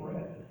ate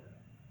bread.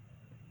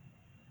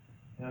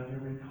 Now, if you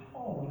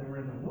recall, when they were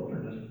in the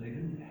wilderness, they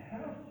didn't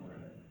have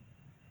bread.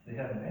 They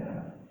had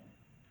manna.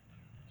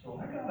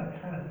 So I got to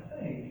kind of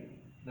think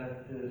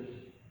that this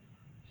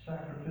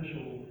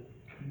sacrificial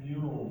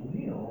communal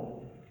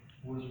meal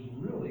was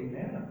really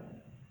manna.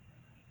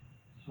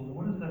 So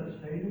what does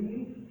that say to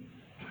me?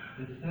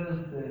 It says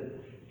that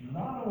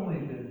not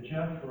only did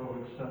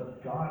Jethro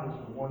accept God as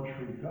the one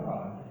true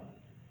God,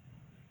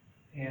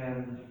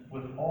 and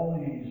with all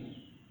these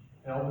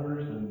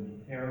elders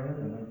and Aaron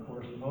and of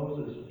course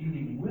Moses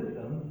eating with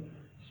them,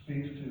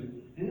 speaks to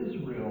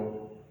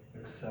Israel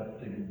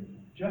accepting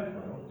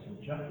Jethro. So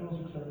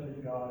Jethro's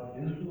accepting God,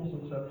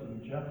 Israel's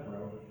accepting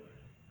Jethro.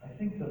 I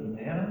think the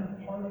manna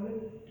part of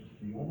it is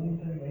the only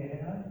thing they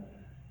had,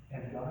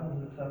 and God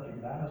is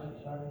accepting that as a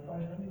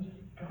sacrifice. That means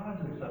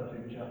God's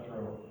accepting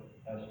Jethro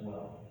as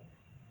well.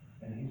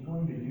 And He's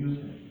going to use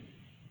him.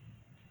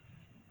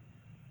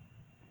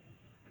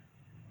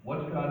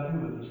 What's God do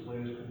with this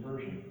latest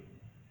conversion?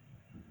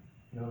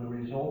 You know, the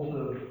results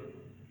of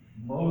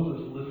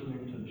Moses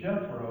listening to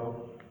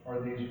Jethro are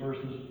these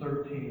verses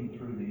 13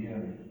 through the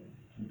end,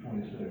 through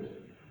 26.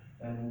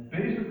 And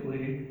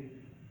basically,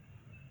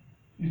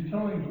 he's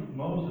telling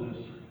Moses,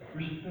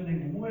 you're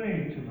spending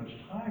way too much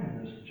time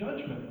in this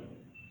judgment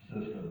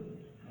system.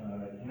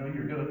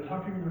 You're going to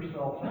tucker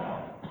yourself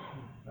out.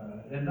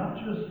 And not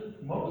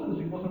just Moses,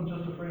 he wasn't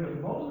just afraid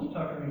of Moses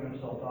tuckering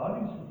himself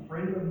out, he's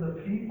afraid of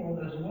the people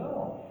as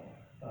well,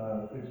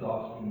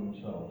 exhausting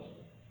themselves.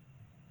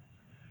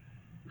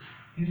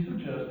 He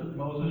suggests that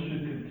Moses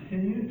should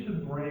continue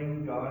to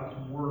bring God's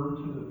word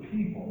to the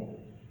people,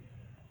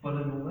 but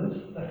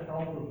enlist the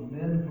help of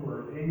men who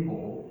are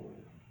able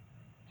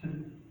to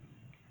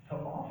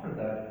offer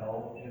that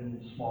help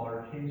in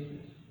smaller cases.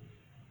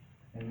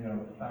 And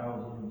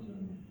thousands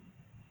and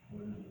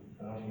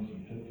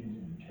fifties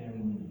and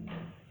tens,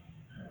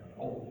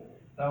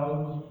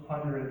 thousands,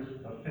 hundreds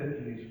of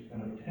fifties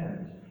and of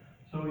tens.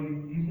 So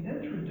he's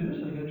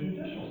introducing a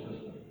judicial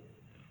system.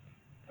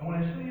 And when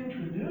I say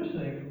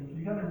introducing,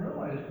 you got to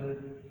realize that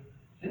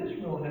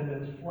Israel had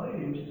been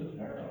slaves to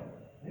Pharaoh.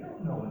 They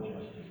don't know a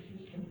justice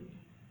system.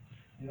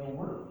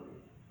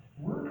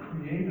 We're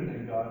created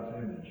in God's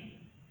image.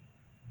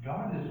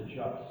 God is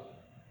just.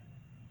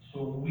 So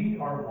we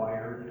are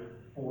wired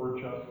for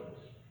justice.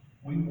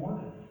 We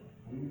want it.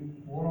 We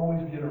won't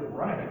always get it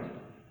right,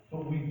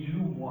 but we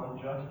do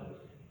want justice.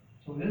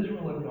 So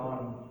Israel had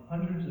gone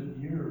hundreds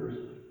of years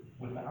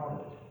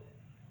without it.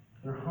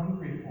 They're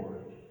hungry for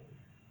it.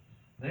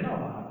 They don't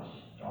know how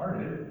to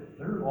start it.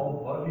 They're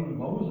all bugging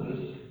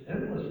Moses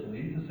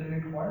endlessly to say,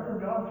 inquire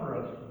of God for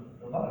us,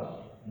 of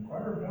us.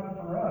 Inquire of God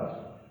for us.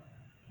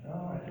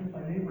 I think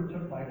my neighbor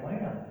took my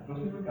lamb. Go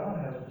see what God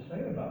has to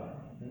say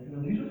about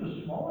it. These are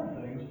the smaller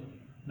things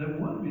that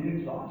would be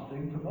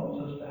exhausting to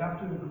Moses to have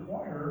to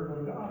inquire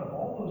of God of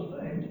all those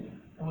things.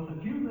 And with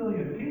a few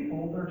million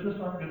people, there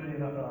just aren't going to be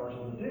enough hours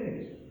in the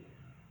days.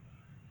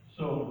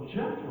 So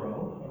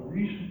Jethro, a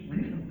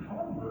recent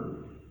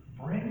convert,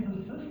 brings a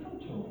system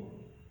to him.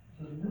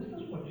 Says, this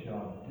is what you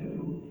ought to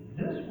do.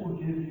 This will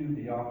give you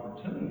the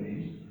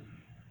opportunities.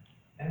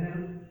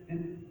 And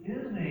it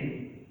is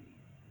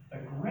a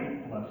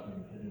great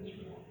blessing to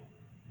Israel.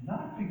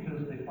 Not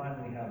because they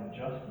finally have a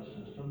justice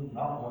system,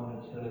 not one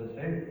that says,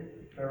 hey,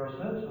 Pharaoh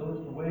said so,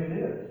 it's the way it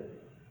is.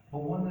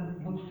 But one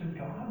that looks to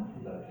God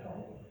for that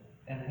help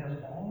and has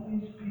all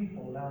these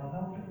people now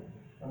helping.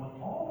 And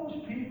with all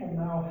those people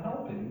now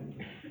helping,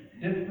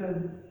 if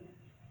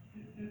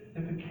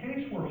the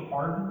case were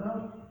hard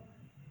enough,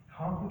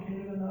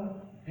 complicated enough,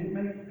 it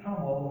may come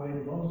all the way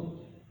to Moses,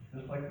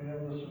 just like we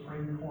have the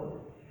Supreme Court.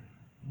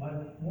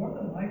 But more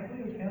than likely,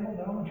 it's handled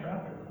down the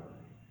traffic court.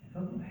 It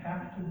doesn't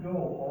have to go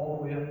all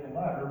the way up the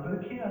ladder, but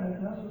it can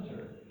if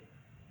necessary.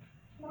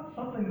 It's not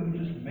something that we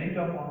just make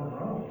up on their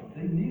own.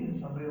 They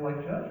needed somebody like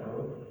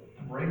Jethro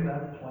to bring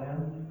that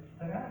plan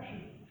to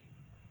action.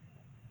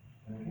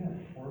 And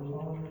again,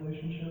 horizontal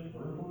relationship,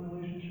 vertical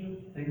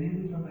relationship, they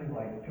needed something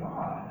like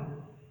God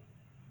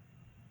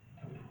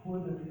to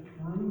put it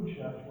through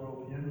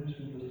Jethro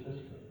into the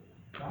system.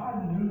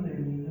 God knew they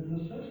needed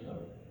the system.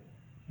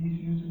 He's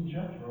using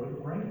Jethro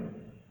to bring it.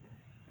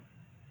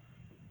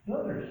 The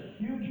other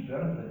huge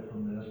benefit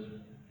from this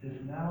is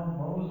now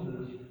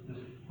Moses is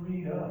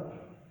freed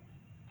up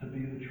to be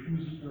the true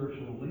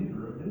spiritual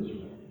leader of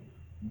Israel,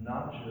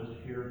 not just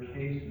hear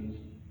cases,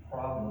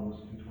 problems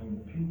between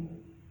the people.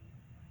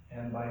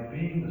 And by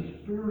being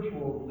the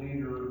spiritual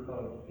leader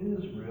of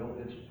Israel,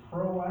 it's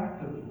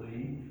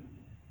proactively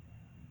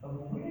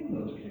avoiding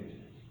those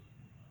cases.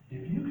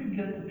 If you can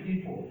get the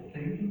people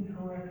thinking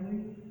correctly,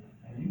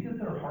 and you get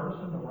their hearts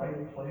in the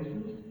right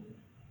places,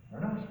 they're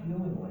not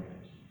stealing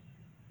lambs.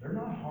 They're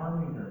not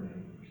harming their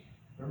neighbors.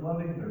 They're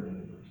loving their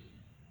neighbors.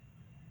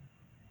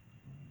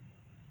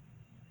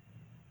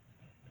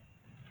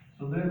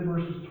 So then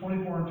verses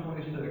 24 and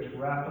 26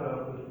 wrap it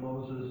up with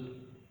Moses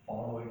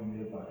following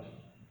the advice.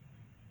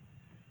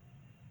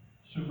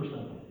 Super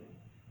simple.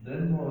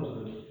 Then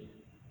Moses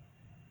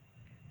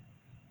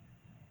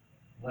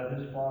let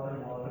his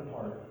father-in-law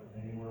depart,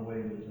 and he went away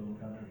to his own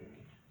country.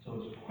 So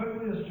as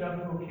quickly as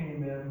Jethro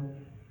came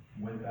in,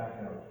 he went back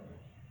out.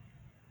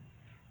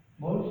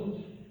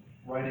 Moses,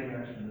 writing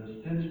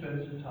Exodus, did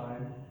spend some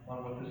time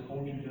on what this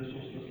whole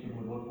judicial system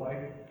would look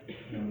like.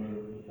 You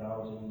know, the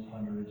thousands,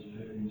 hundreds,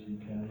 fifties, and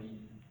tens.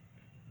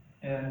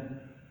 And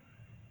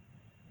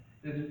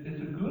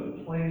it's a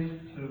good place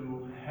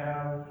to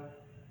have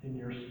in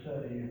your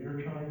study if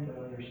you're trying to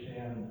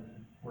understand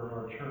where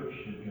our church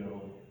should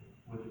go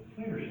with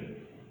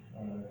leadership.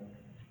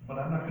 But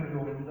I'm not going to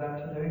go into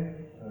that today.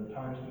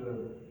 Time's going to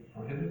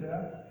prohibit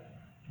that.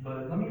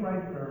 But let me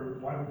write, or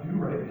why don't you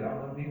write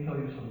down, let me tell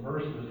you some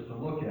verses to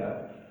look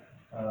at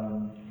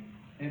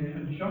in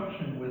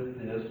conjunction with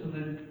this, so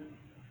that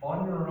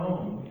on your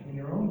own, in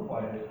your own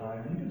quiet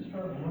time, you can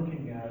start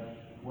looking at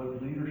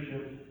what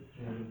leadership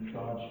in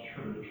God's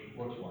church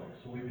looks like.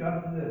 So we've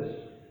got this,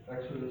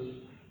 Exodus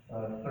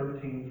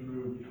 13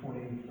 through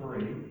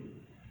 23,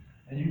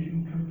 and you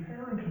can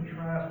compare and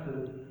contrast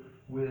it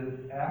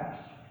with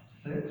Acts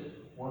 6,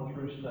 1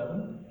 through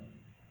 7.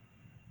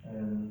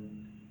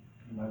 And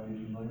you might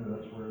be familiar,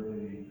 that's where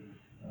the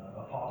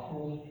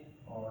apostles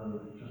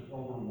are just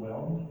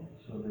overwhelmed,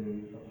 so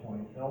they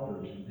appoint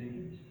elders and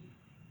deacons.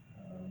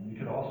 We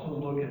could also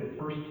look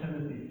at 1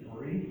 Timothy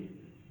 3,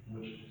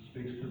 which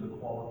speaks to the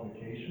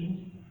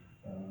qualifications.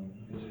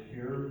 Because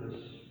here, this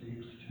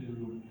speaks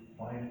to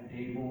find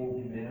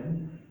able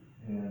men,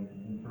 and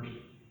in 1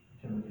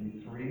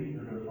 Timothy 3,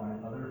 you're going to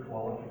find other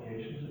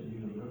qualifications that you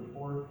can look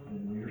for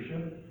in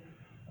leadership.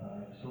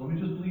 So let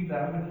me just leave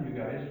that with you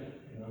guys.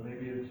 You know,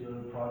 maybe it's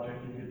a project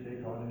you could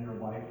take on in your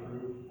life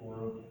group,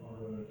 or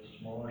a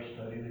smaller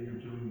study that you're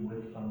doing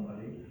with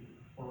somebody,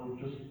 or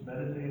just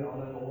meditate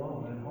on it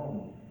alone at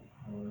home,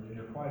 or in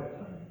your quiet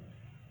time.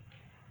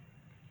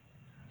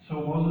 So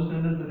Moses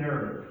ended the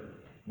narrative.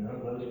 You know,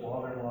 let his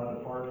father-in-law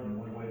depart, and he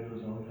went away to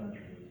his own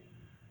country.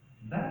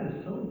 That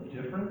is so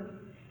different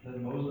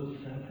than Moses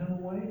sent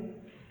him away.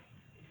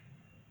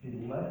 He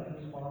let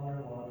his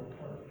father-in-law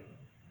depart.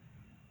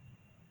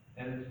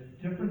 And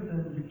it's different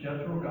than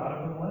Jethro got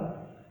up and left.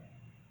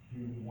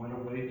 He went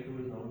away to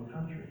his own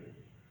country.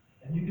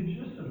 And you can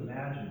just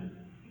imagine,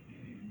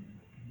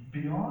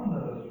 beyond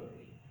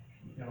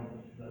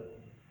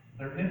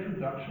their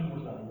introduction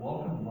was that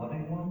welcome,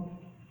 loving one.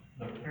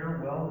 The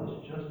farewell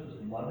was just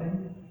as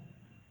loving.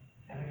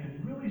 And I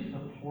could really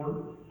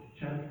support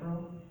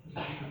Jethro.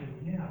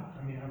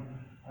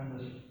 I'm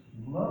as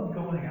loved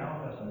going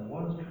out as I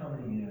was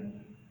coming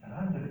in, and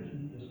I'm going to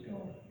keep this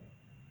going.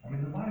 I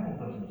mean, the Bible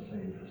doesn't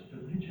say this,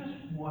 but you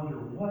just wonder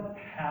what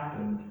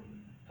happened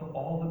to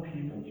all the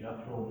people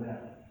Jethro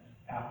met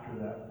after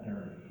that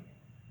narrative.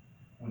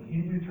 When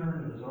he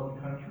returned to his own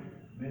country,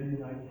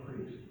 Midianite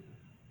priest,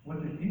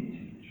 what did he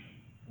teach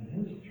in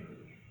his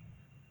church?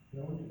 You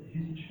know,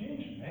 he's a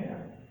changed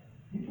man.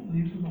 He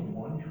believes in the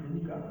one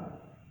true God.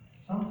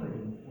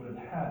 Something would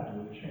have had to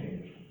have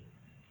changed.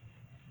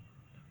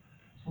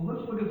 So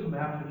let's look at some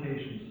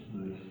applications to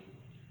this.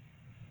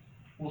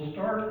 We'll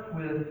start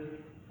with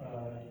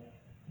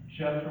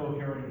Jethro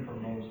hearing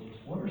from Moses.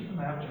 What are some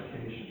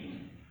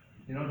applications?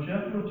 You know,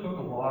 Jethro took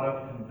a lot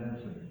of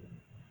convincing.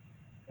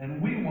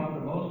 And we want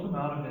the most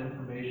amount of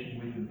information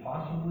we can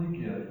possibly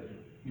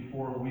get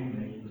before we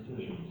make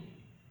decisions.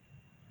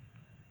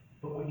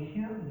 But we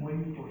can't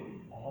wait for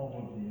all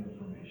of the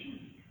information.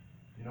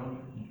 You know,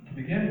 to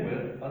begin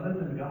with, other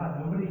than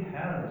God, nobody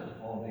has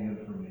all the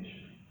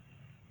information.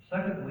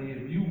 Secondly,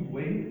 if you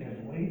wait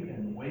and wait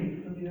and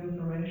wait for the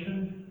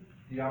information,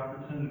 the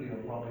opportunity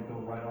will probably go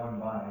right on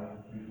by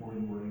before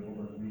you were able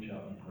to reach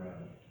out and grab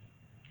it.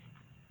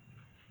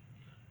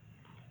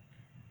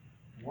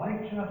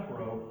 Like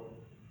Jethro,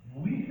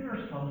 we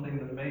hear something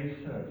that makes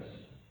sense.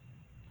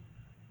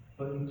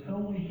 But until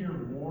we hear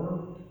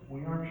more,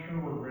 we aren't sure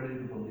we're ready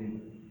to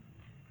believe it.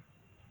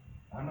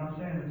 I'm not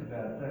saying it's a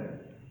bad thing.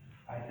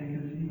 I think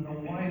it's even a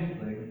wise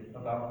thing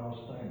about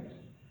most things.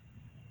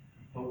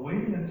 But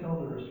waiting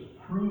until there is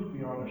proof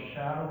beyond a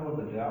shadow of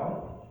a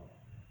doubt,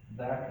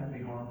 that can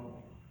be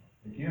harmful.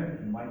 Again,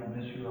 you might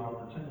miss your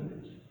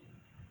opportunities.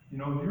 You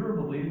know, if you're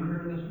a believer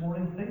here this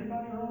morning, think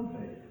about your own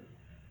faith.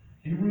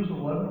 Hebrews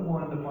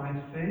 11:1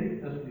 defines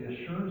faith as the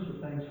assurance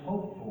of things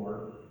hoped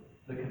for,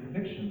 the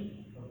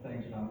conviction of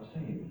things not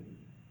seen.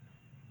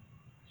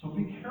 So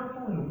be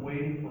careful in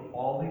waiting for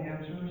all the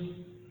answers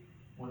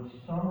when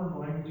some are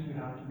going to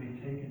have to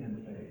be taken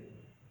in faith.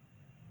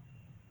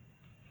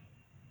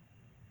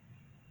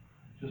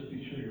 Just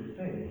be sure your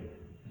faith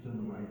is in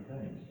the right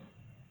things.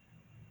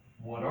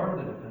 What are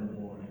the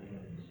dependable right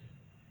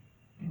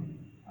things?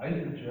 I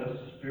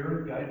suggest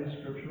Spirit-guided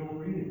scriptural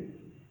reading.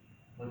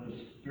 Let the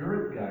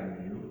Spirit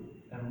guide you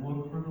and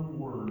look for the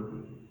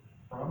Word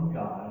from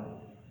God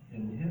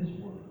in His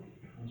Word,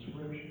 in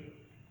Scripture.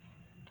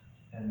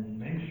 And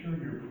make sure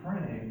you're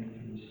praying to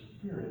the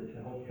Spirit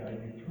to help guide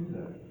you through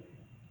that.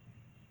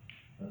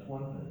 That's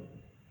one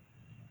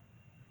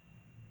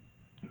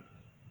thing.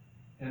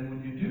 And when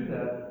you do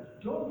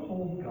that, don't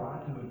hold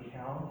God to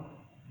account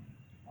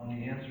on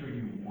the answer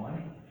you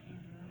want,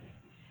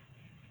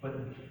 but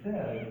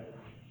instead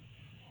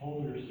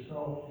hold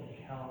yourself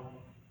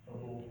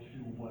accountable to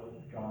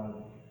what God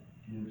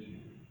gives you.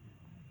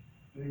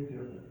 Big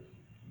difference.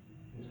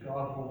 It's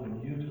God holding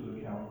you to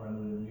account rather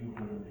than you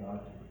holding God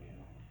to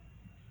account.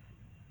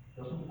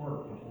 It doesn't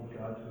work to hold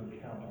God to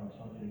account on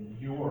something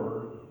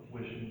you're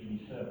wishing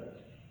He says.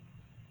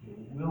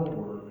 It will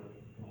work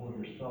to hold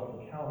yourself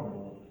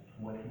accountable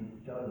to what He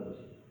does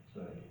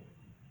say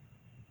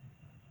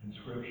in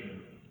Scripture.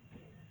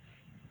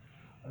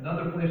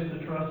 Another place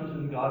to trust is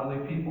in godly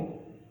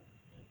people.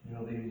 You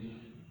know, these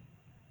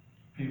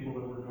people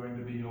that were going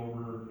to be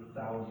over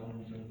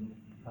thousands and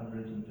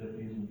hundreds and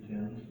fifties and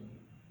tens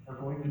are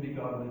going to be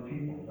godly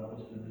people. That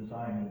was the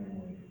design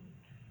anyway.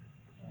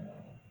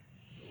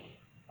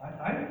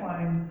 I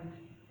find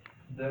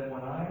that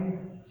when I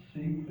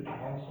seek the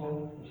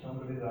counsel of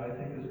somebody that I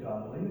think is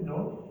godly, and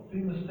don't be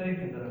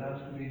mistaken that it has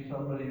to be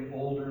somebody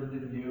older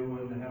than you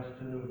and has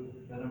to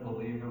have been a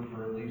believer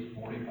for at least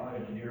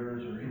 45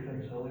 years or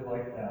anything silly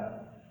like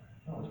that.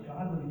 No, it's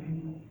godly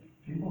people.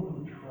 People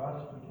who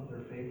trust and put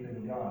their faith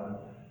in God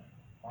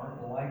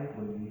aren't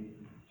likely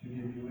to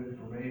give you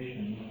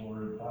information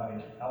or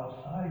advice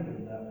outside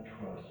of that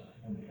trust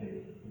and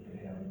faith that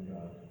they have in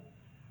God.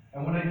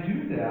 And when I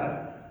do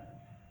that,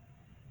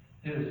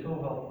 it is so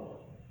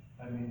helpful.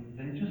 I mean,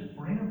 they just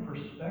bring a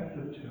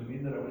perspective to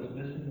me that I was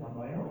missing on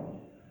my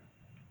own.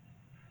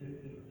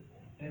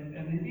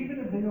 And even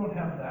if they don't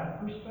have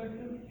that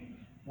perspective,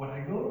 when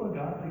I go to a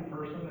godly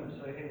person and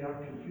say, hey,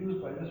 I'm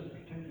confused by this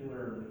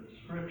particular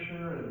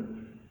scripture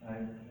and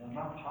I'm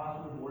not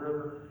positive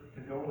where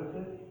to go with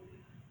it,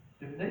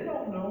 if they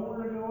don't know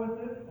where to go with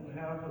it and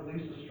have at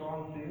least a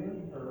strong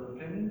feeling or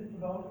opinion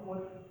about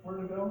where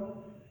to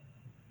go,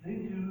 they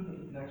do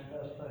the next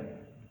best thing.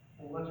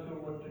 Well, let's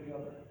go look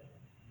together.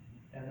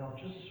 And they'll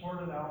just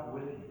sort it out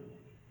with you.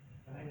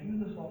 And I do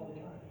this all the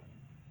time.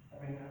 I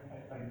mean,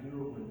 I do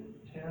it with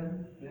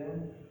Tim,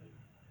 Ben.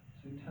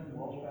 See Tim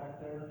Welch back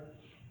there?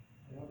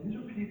 You know, these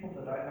are people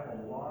that I have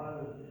a lot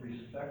of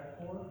respect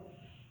for,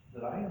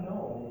 that I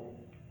know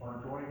are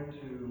going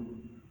to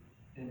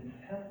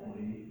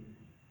intently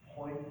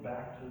point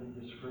back to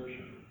the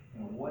Scripture. You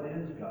know, what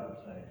is God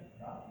saying?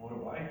 Not what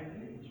do I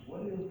think, it's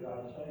what is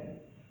God saying.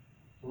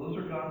 So those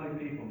are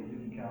godly people that you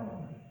can count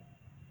on.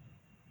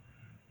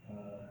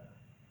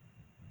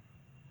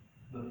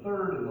 The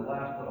third and the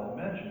last that I'll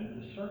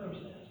mention is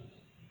circumstances.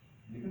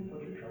 You can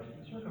put your trust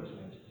in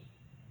circumstances.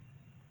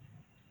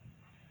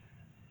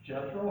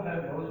 Jethro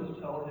had Moses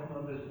tell him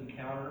of his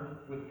encounter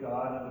with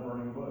God in the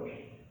burning bush.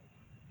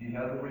 He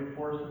had the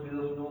reports of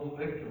Israel's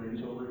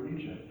victories over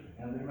Egypt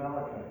and the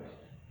Amalekites.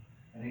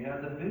 And he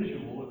had the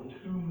visual of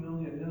 2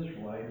 million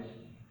Israelites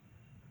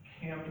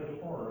camped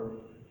at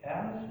Horeb,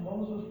 as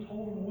Moses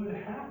told him would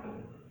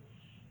happen.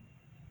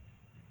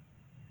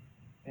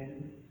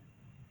 And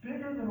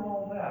bigger than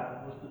all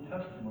that was the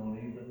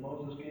testimony that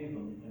Moses gave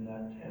him in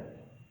that tent.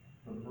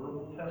 The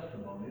verbal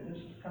testimony that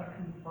just kind of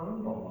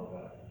confirmed all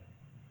of that.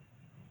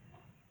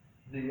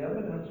 The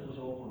evidence was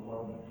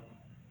overwhelming.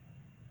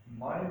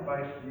 My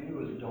advice to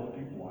you is don't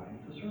be blind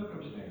to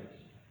circumstance.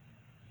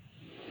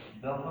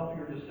 They'll help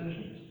your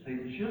decisions.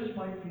 They just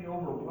might be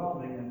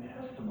overwhelming in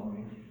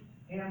testimony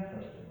and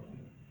testimony.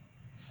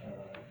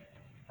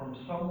 From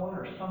someone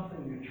or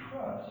something you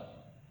trust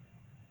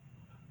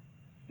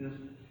is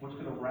what's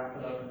going to wrap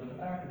it up into the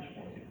package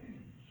for you.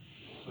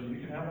 So you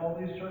can have all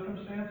these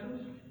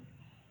circumstances,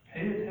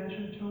 pay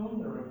attention to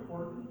them, they're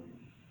important,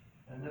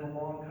 And then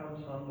along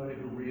comes somebody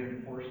who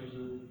reinforces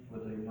it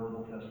with a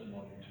verbal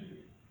testimony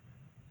too.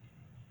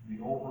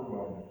 The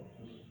overwhelming,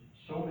 just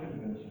so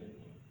convincing.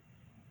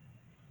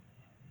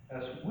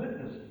 As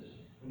witnesses,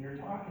 when you're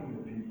talking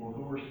to people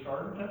who are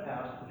starting to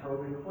ask the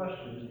probing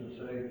questions that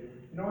say,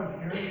 I'm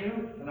hearing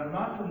you, and I'm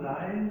not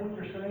denying what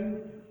you're saying,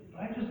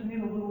 but I just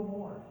need a little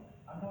more.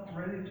 I'm not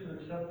ready to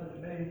accept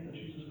in faith that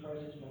Jesus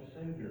Christ is my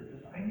Savior.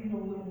 I need a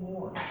little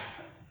more.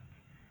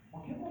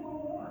 Well, give them a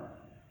little more.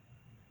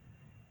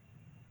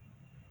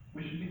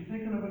 We should be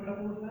thinking of a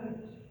couple of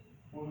things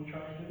when we try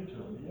and get it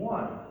to them.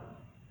 One,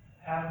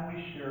 have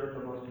we shared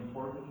the most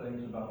important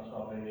things about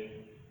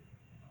salvation?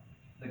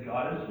 That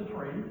God is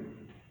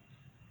supreme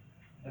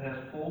and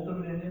has full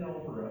dominion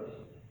over us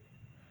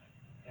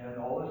and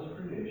all His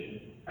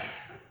creation.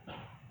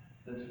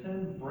 That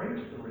sin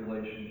breaks the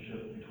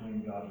relationship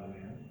between God and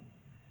man.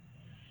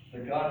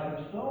 That God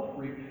Himself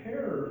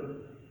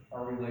repaired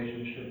our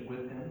relationship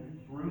with Him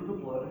through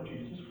the blood of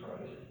Jesus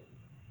Christ.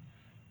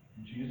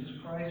 Jesus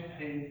Christ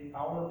paid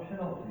our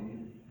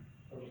penalty,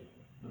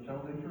 the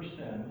penalty for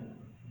sin,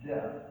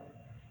 death.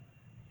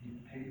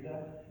 He paid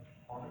that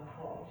on a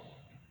cross.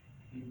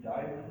 He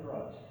died for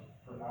us,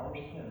 for our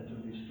sin,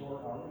 to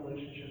restore our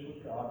relationship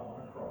with God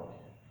on a cross.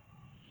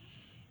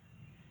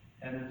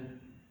 And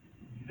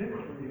His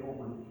victory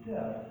over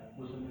death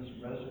was in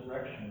His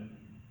resurrection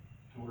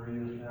to where He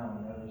is now,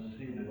 and that is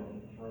seated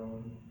on the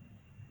throne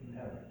in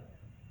heaven.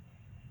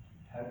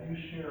 Have you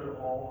shared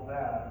all of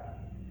that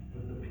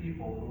with the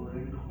people who are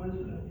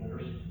inquisitive, that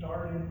are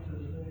starting to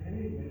say,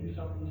 hey, maybe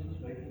some of this is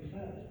making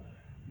sense?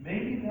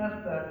 Maybe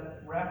that's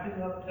that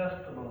wrapping up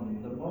testimony,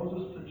 the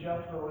Moses to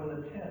Jethro in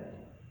the tent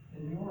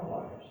in your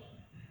lives,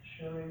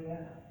 sharing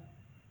that.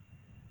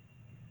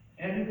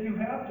 And if you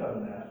have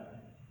done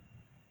that,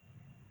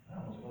 I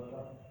almost left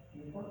out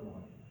the important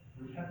one,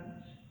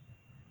 repentance.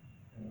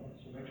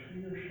 So make sure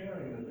you're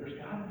sharing that there's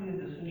got to be a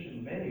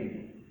decision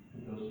made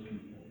with those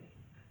people,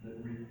 that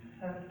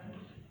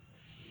repentance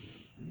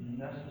is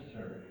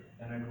necessary,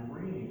 and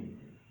agreeing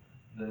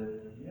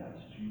that, yes,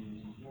 Jesus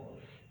is Lord.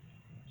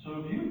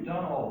 So if you've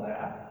done all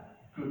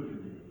that, good for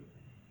you.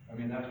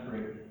 That's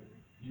great.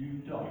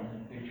 You've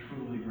done a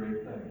truly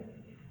great thing.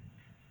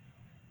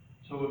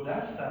 So if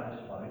that's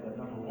satisfied, that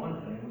number one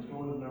thing, let's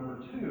go to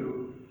number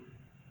two.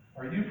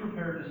 Are you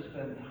prepared to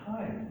spend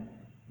time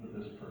with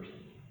this person?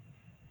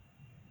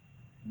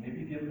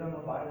 Maybe give them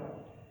a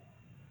Bible.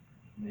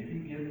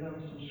 Maybe give them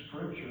some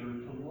scripture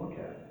to look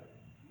at.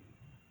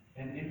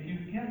 And if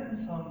you've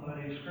given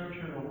somebody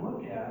scripture to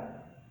look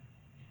at,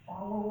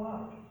 follow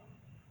up.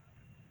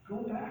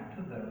 Go back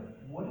to them.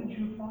 What did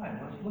you find?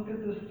 Let's look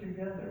at this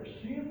together.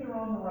 See if they're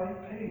on the right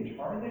page.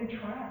 Are they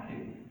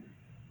tracking?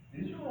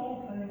 These are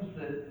all things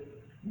that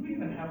you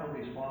even have a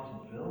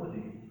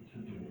responsibility to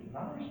do.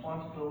 Not a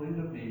responsibility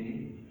to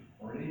me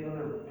or any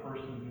other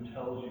person who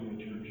tells you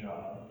it's your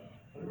job,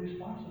 but a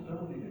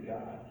responsibility to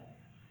God.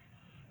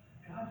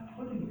 God's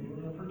putting you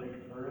in a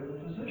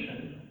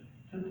position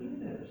to do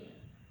this.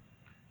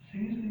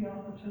 Seize the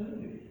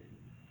opportunity.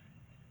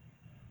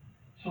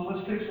 So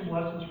let's take some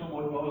lessons from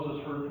what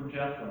Moses heard from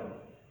Jethro.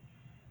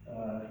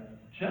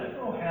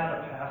 Jethro had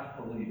a past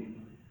belief.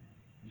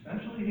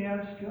 Essentially, he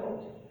had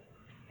skills.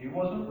 He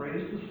wasn't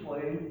raised a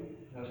slave,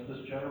 as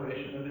this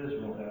generation of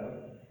Israel had.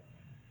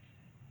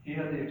 He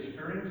had the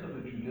experience of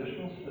the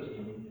judicial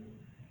system,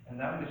 and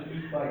that was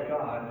used by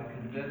God to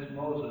convince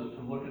Moses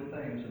to look at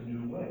things a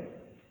new way.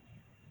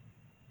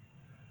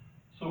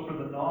 So for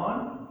the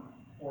non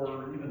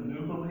or even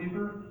new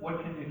believer,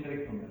 what can you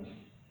take from this?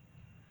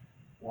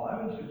 Well,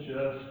 I would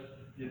suggest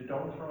you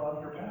don't throw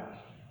out your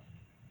past.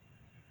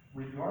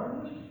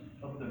 Regardless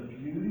of the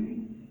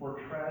beauty or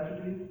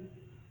tragedy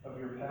of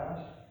your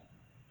past,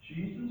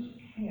 Jesus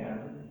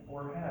can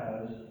or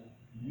has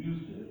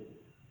used it.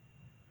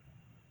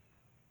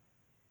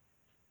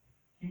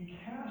 He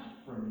cast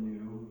from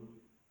you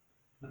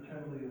the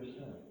penalty of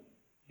sin.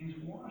 He's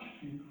washed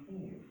you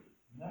clean.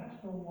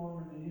 That's no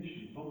longer the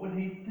issue. But what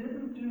He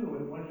didn't do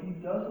and what He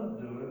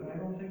doesn't do, and I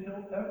don't think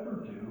He'll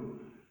ever do,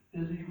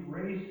 is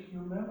erase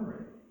your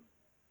memory.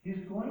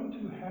 He's going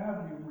to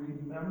have you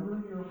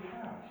remember your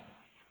past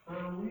for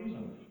a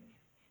reason.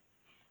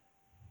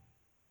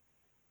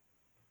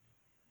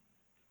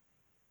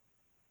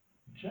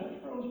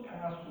 Jethro's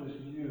past was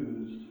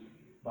used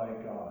by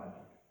God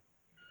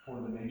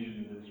for the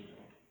nation of Israel.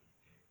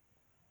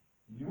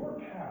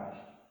 Your past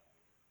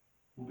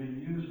will be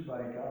used by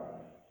God.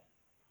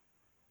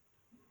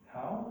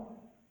 How?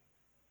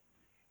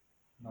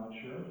 Not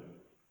sure.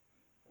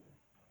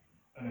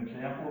 An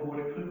example of what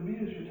it could be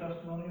is your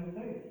testimony of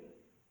faith.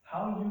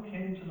 How you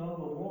came to know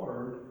the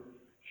Lord,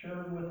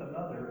 shared with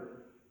another,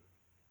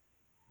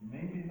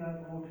 maybe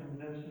that little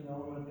convincing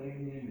element they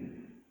needed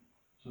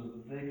so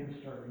that they can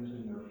start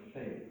using their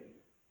faith.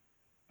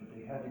 But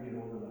they had to get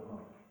over the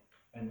hump.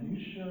 And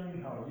you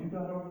sharing how you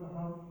got over the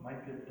hump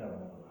might get them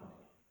over the hump.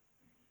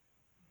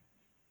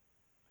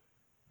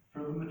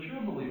 For the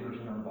mature believers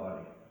in our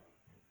body,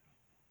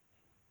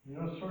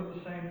 it's sort of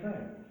the same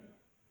thing.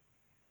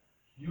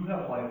 You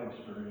have life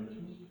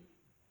experiences.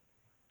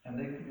 And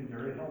they could be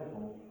very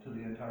helpful to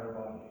the entire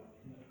body.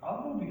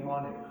 I'll go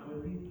beyond it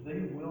could be,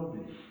 they will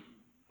be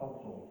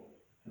helpful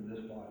to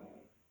this body.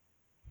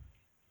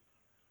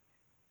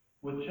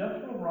 What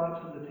Jethro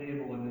brought to the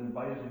table in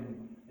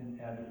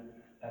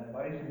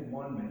advising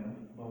one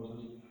man,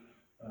 Moses,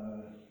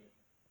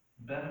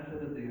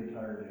 benefited the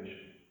entire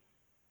nation.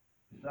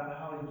 Is that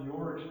how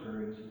your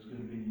experience is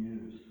going to be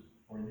used,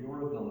 or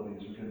your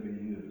abilities are going to be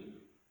used?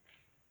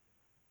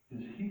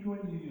 Is he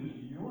going to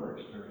use your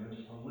experience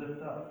to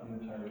lift up the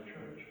entire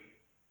church?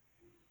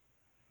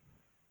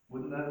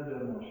 Wouldn't that have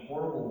been a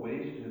horrible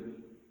waste if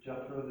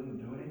Jethro didn't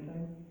do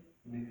anything?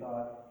 And he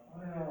thought,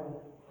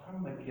 well,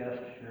 I'm a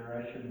guest here.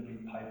 I shouldn't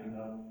be piping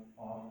up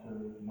off to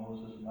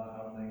Moses about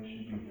how things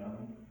should be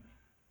done.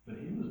 But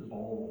he was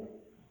bold.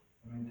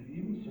 I mean, to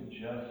even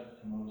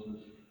suggest to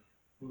Moses,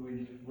 who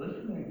he's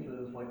listening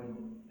to, is like,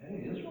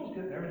 hey, Israel's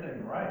getting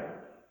everything right.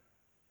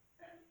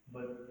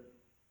 But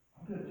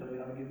I'm going to tell you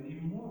how to get it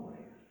even more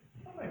right.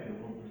 That might be a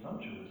little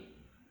presumptuous.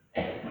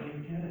 But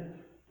he did it.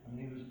 And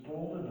he was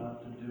bold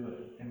enough to do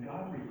it. And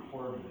God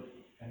recorded it.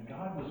 And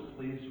God was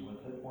pleased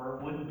with it, or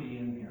it wouldn't be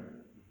in here.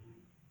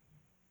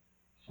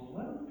 So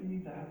let it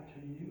be that to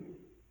you.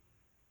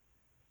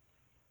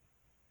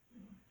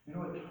 You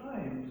know, at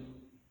times,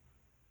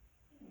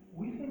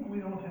 we think we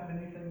don't have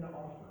anything to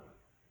offer.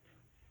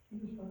 We're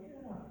just like,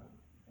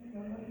 I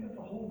think it's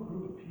a whole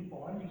group of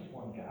people. I'm just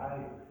one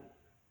guy.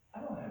 I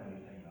don't have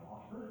anything to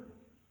offer.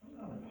 I'm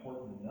not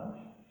important enough.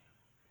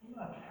 I'm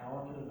not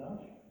talented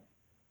enough.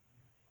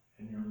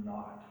 And you're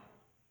not.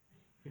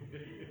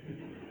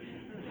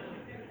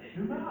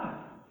 You're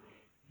not.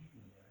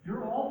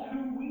 You're all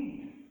too weak.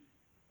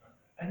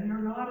 And you're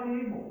not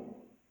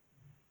able.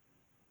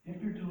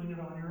 If you're doing it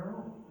on your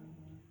own.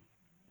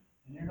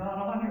 And you're not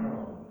on your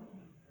own.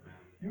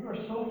 You are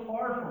so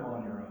far from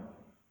on your own.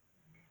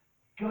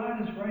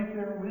 God is right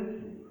there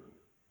with you.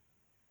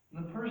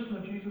 In the person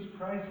of Jesus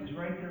Christ, He's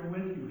right there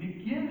with you.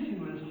 He gives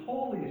you His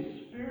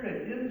Holy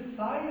Spirit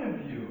inside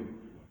of you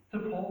to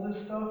pull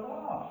this stuff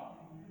off.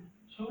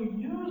 So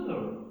use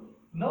them.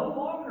 No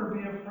longer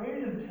be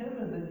afraid and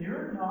timid that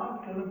you're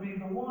not going to be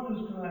the one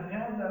who's going to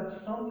have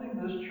that something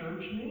this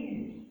church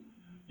needs.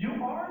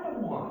 You are the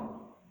one.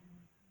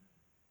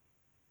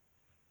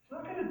 He's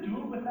not going to do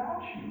it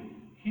without you.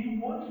 He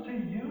wants to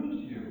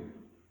use you.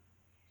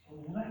 So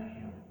let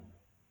Him.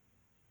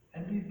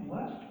 And be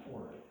blessed for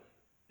it.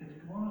 It's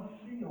going to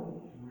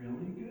feel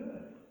really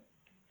good.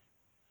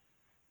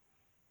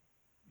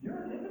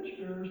 You're an image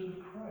bearers of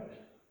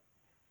Christ.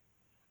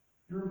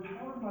 You're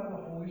empowered by the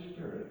Holy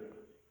Spirit.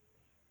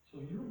 So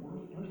you're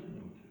worth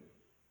listening to.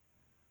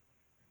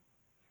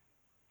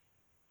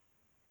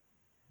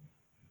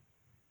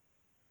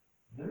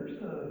 There's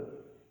a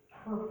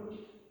purpose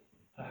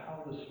to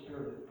how the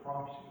Spirit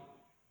prompts you.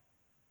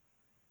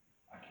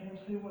 I can't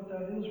say what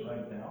that is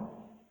right now.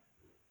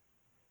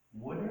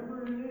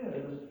 Whatever it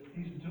is,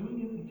 He's doing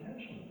it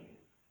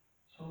intentionally.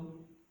 So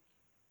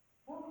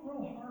work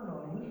real hard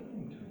on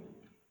listening to Him.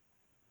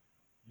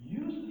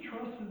 Use a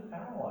trusted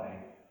ally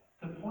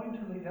to point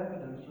to the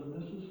evidence of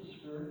this is the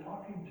Spirit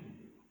talking to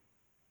you.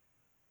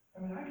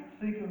 I mean, I can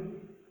think of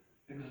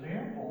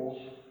examples,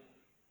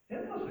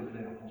 endless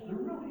examples.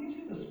 They're real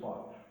easy to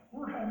spot.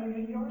 We're having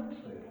a yard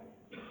sale.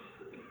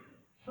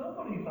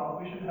 Somebody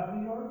thought we should have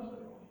a yard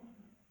sale.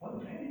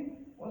 Wasn't me.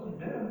 Wasn't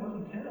Ben.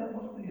 Wasn't Tina.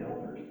 Wasn't the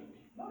elders.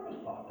 None of us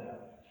thought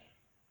that.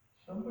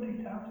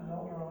 Somebody tapped an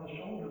elder on the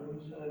shoulder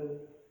and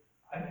said,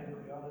 I think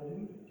we ought to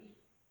do this.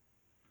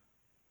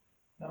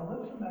 Now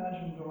let's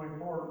imagine going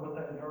forward what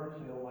that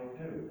yard sale might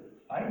do.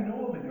 I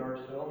know of a yard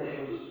sale that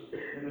was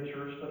in the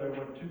church that I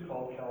went to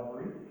called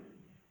Calvary,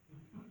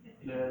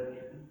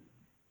 that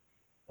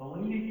a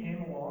lady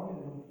came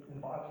along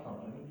and bought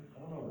something, I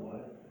don't know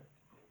what,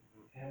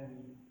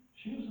 and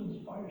she was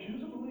inspired. She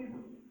was a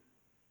believer,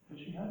 but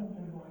she hadn't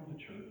been going to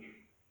church.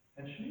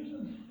 And she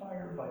was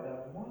inspired by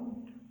that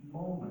one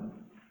moment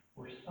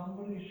where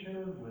somebody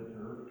shared with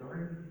her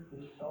during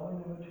the selling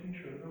of a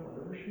t-shirt or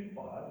whatever she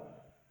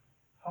bought,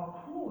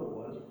 how cool it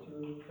was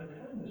to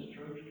attend this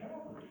church,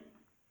 Calvary.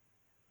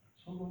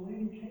 So the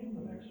lady came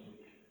the next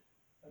week,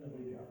 and the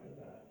week after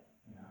that,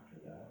 and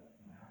after that,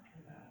 and after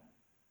that.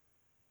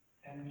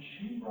 And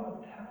she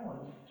brought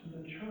talents to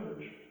the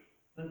church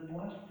that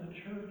blessed the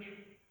church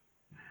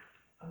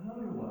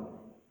another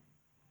level.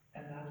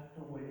 And that's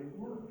the way it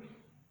works.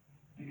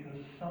 Because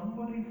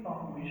somebody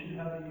thought we should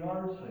have a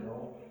yard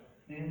sale,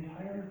 the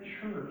entire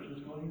church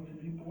is going to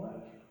be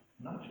blessed.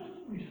 Not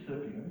just the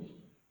recipients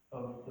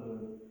of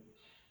the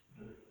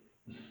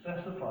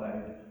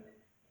specified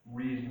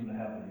reason to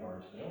have the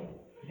yard sale.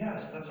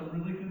 Yes, that's a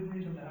really good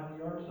reason to have a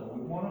yard sale.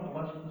 We want to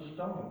bless the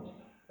stones.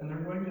 And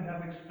they're going to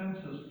have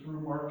expenses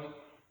through Mark's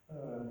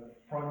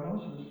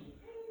prognosis.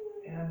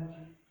 And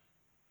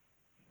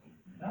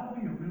that'll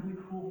be a really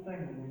cool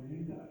thing when we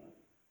do that.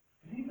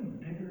 But even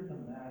bigger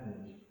than that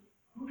is,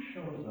 who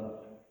shows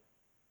up?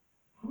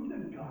 Who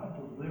did God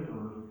deliver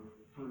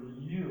for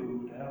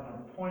you to have an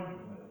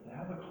appointment with, to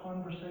have a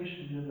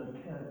conversation in the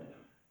tent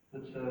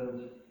that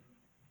says,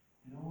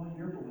 you know what,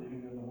 you're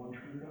believing in the one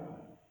true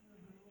God.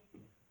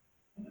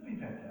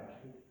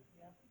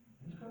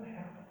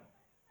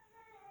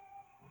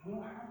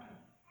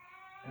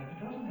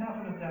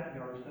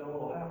 sale,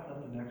 it'll happen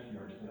at the next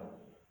yard sale.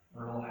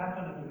 Or it'll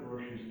happen at the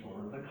grocery store,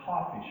 or the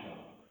coffee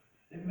shop.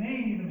 It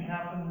may even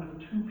happen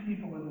with two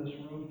people in this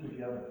room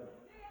together,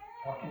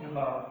 talking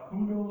about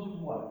who knows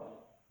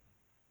what,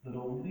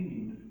 that'll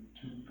lead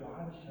to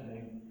God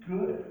saying,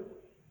 good,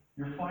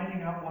 you're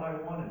finding out what I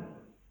wanted,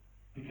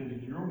 because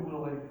you're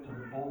willing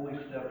to boldly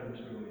step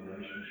into a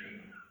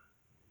relationship.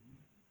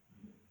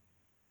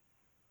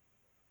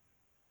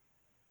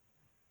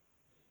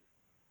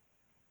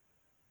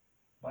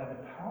 By the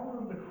power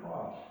of the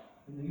cross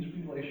in these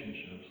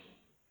relationships,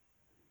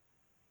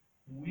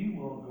 we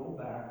will go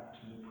back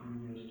to the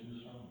previous two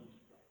sermons.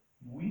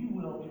 We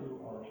will, through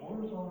our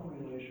horizontal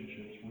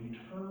relationships,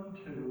 return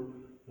to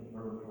the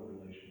vertical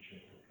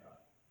relationship with God.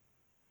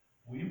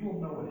 We will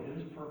know what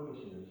His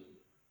purpose is.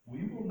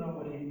 We will know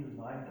what He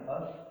designed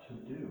us to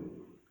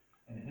do,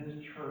 and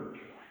His church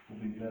will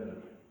be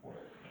better for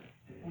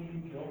it. It will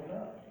be built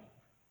up.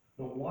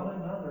 The one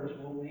another's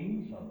will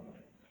mean something.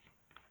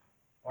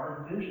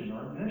 Our vision,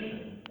 our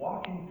mission,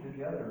 walking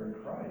together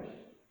in Christ,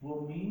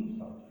 will mean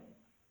something.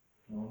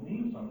 It will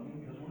mean something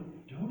because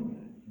we're doing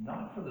it,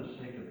 not for the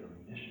sake of the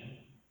mission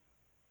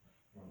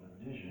or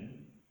the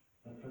vision,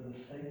 but for the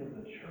sake of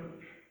the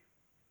church.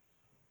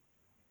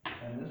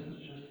 And this is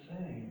just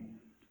saying,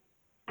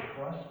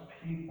 trust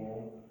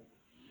people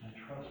and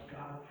trust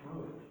God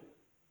through it.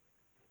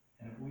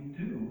 And if we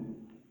do,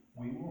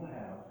 we will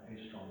have a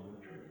stronger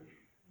church.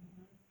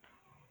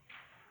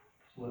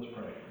 So let's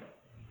pray.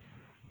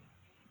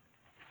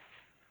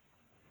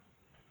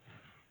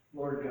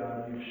 Lord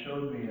God, you've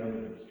showed me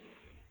evidence.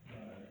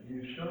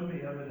 You've shown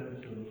me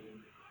evidence of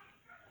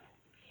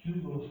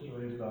cute little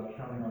stories about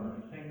counting on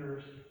our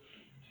fingers,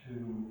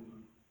 to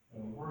a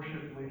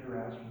worship leader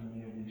asking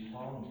me if these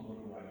songs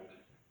look right.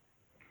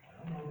 I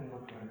don't know if they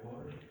look right,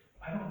 Lord.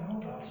 I don't know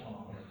about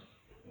songs.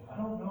 I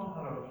don't know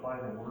how to apply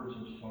the words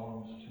of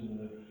songs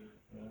to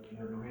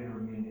their greater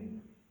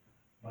meaning.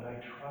 But I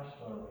trust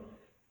our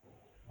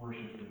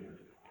worship leader.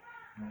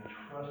 And I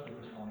trust that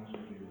the songs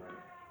will be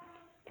right.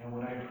 And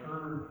when I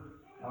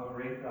heard how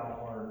great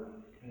thou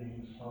art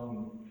being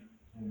sung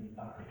in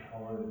a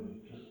cappella and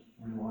just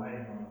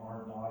relying on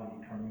our body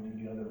coming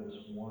together as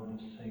one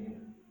to sing it,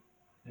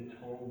 it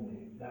told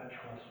me that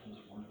trust was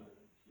worth it.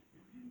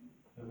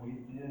 That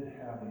we did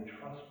have a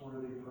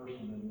trustworthy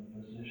person in the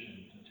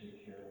position to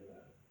take care of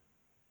that.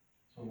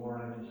 So Lord,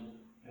 I just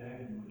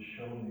beg you to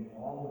show me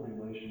all the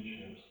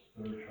relationships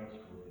that are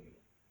trustworthy.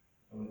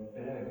 I would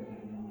beg that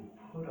you would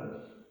put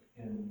us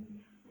in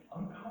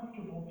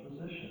uncomfortable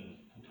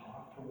positions to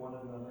talk to one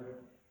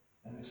another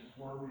and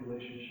explore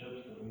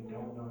relationships that we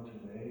don't know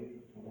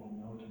today, but we'll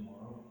know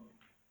tomorrow.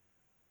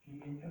 Give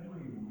me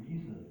every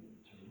reason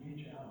to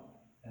reach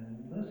out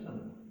and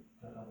listen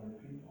to other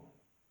people.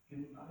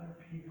 Give other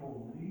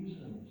people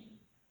reasons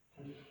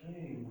to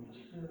say what the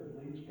Spirit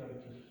leads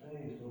them to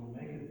say, so it'll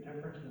make a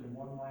difference in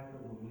one life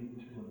that will lead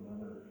to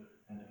another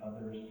and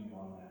others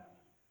beyond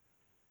that.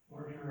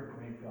 Lord, you're a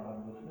great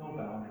God with no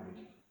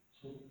boundaries,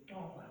 so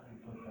don't let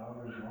me put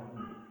boundaries on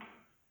you.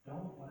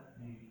 Don't let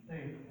me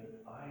think that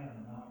I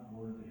am not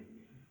worthy.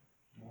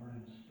 Lord,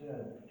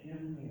 instead,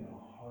 give me a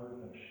heart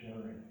of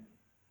sharing.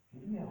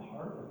 Give me a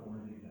heart of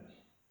worthiness,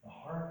 a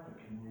heart that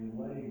can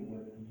relay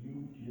what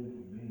you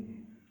give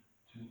me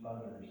to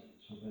others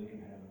so they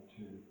can have it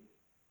too.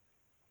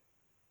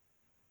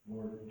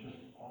 Lord, just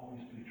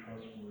always be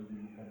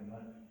trustworthy and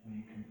let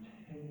me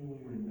continually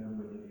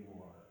remember that you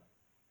are.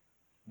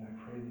 And I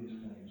pray these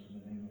things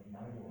in the name of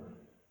my Lord,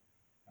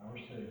 our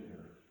Savior,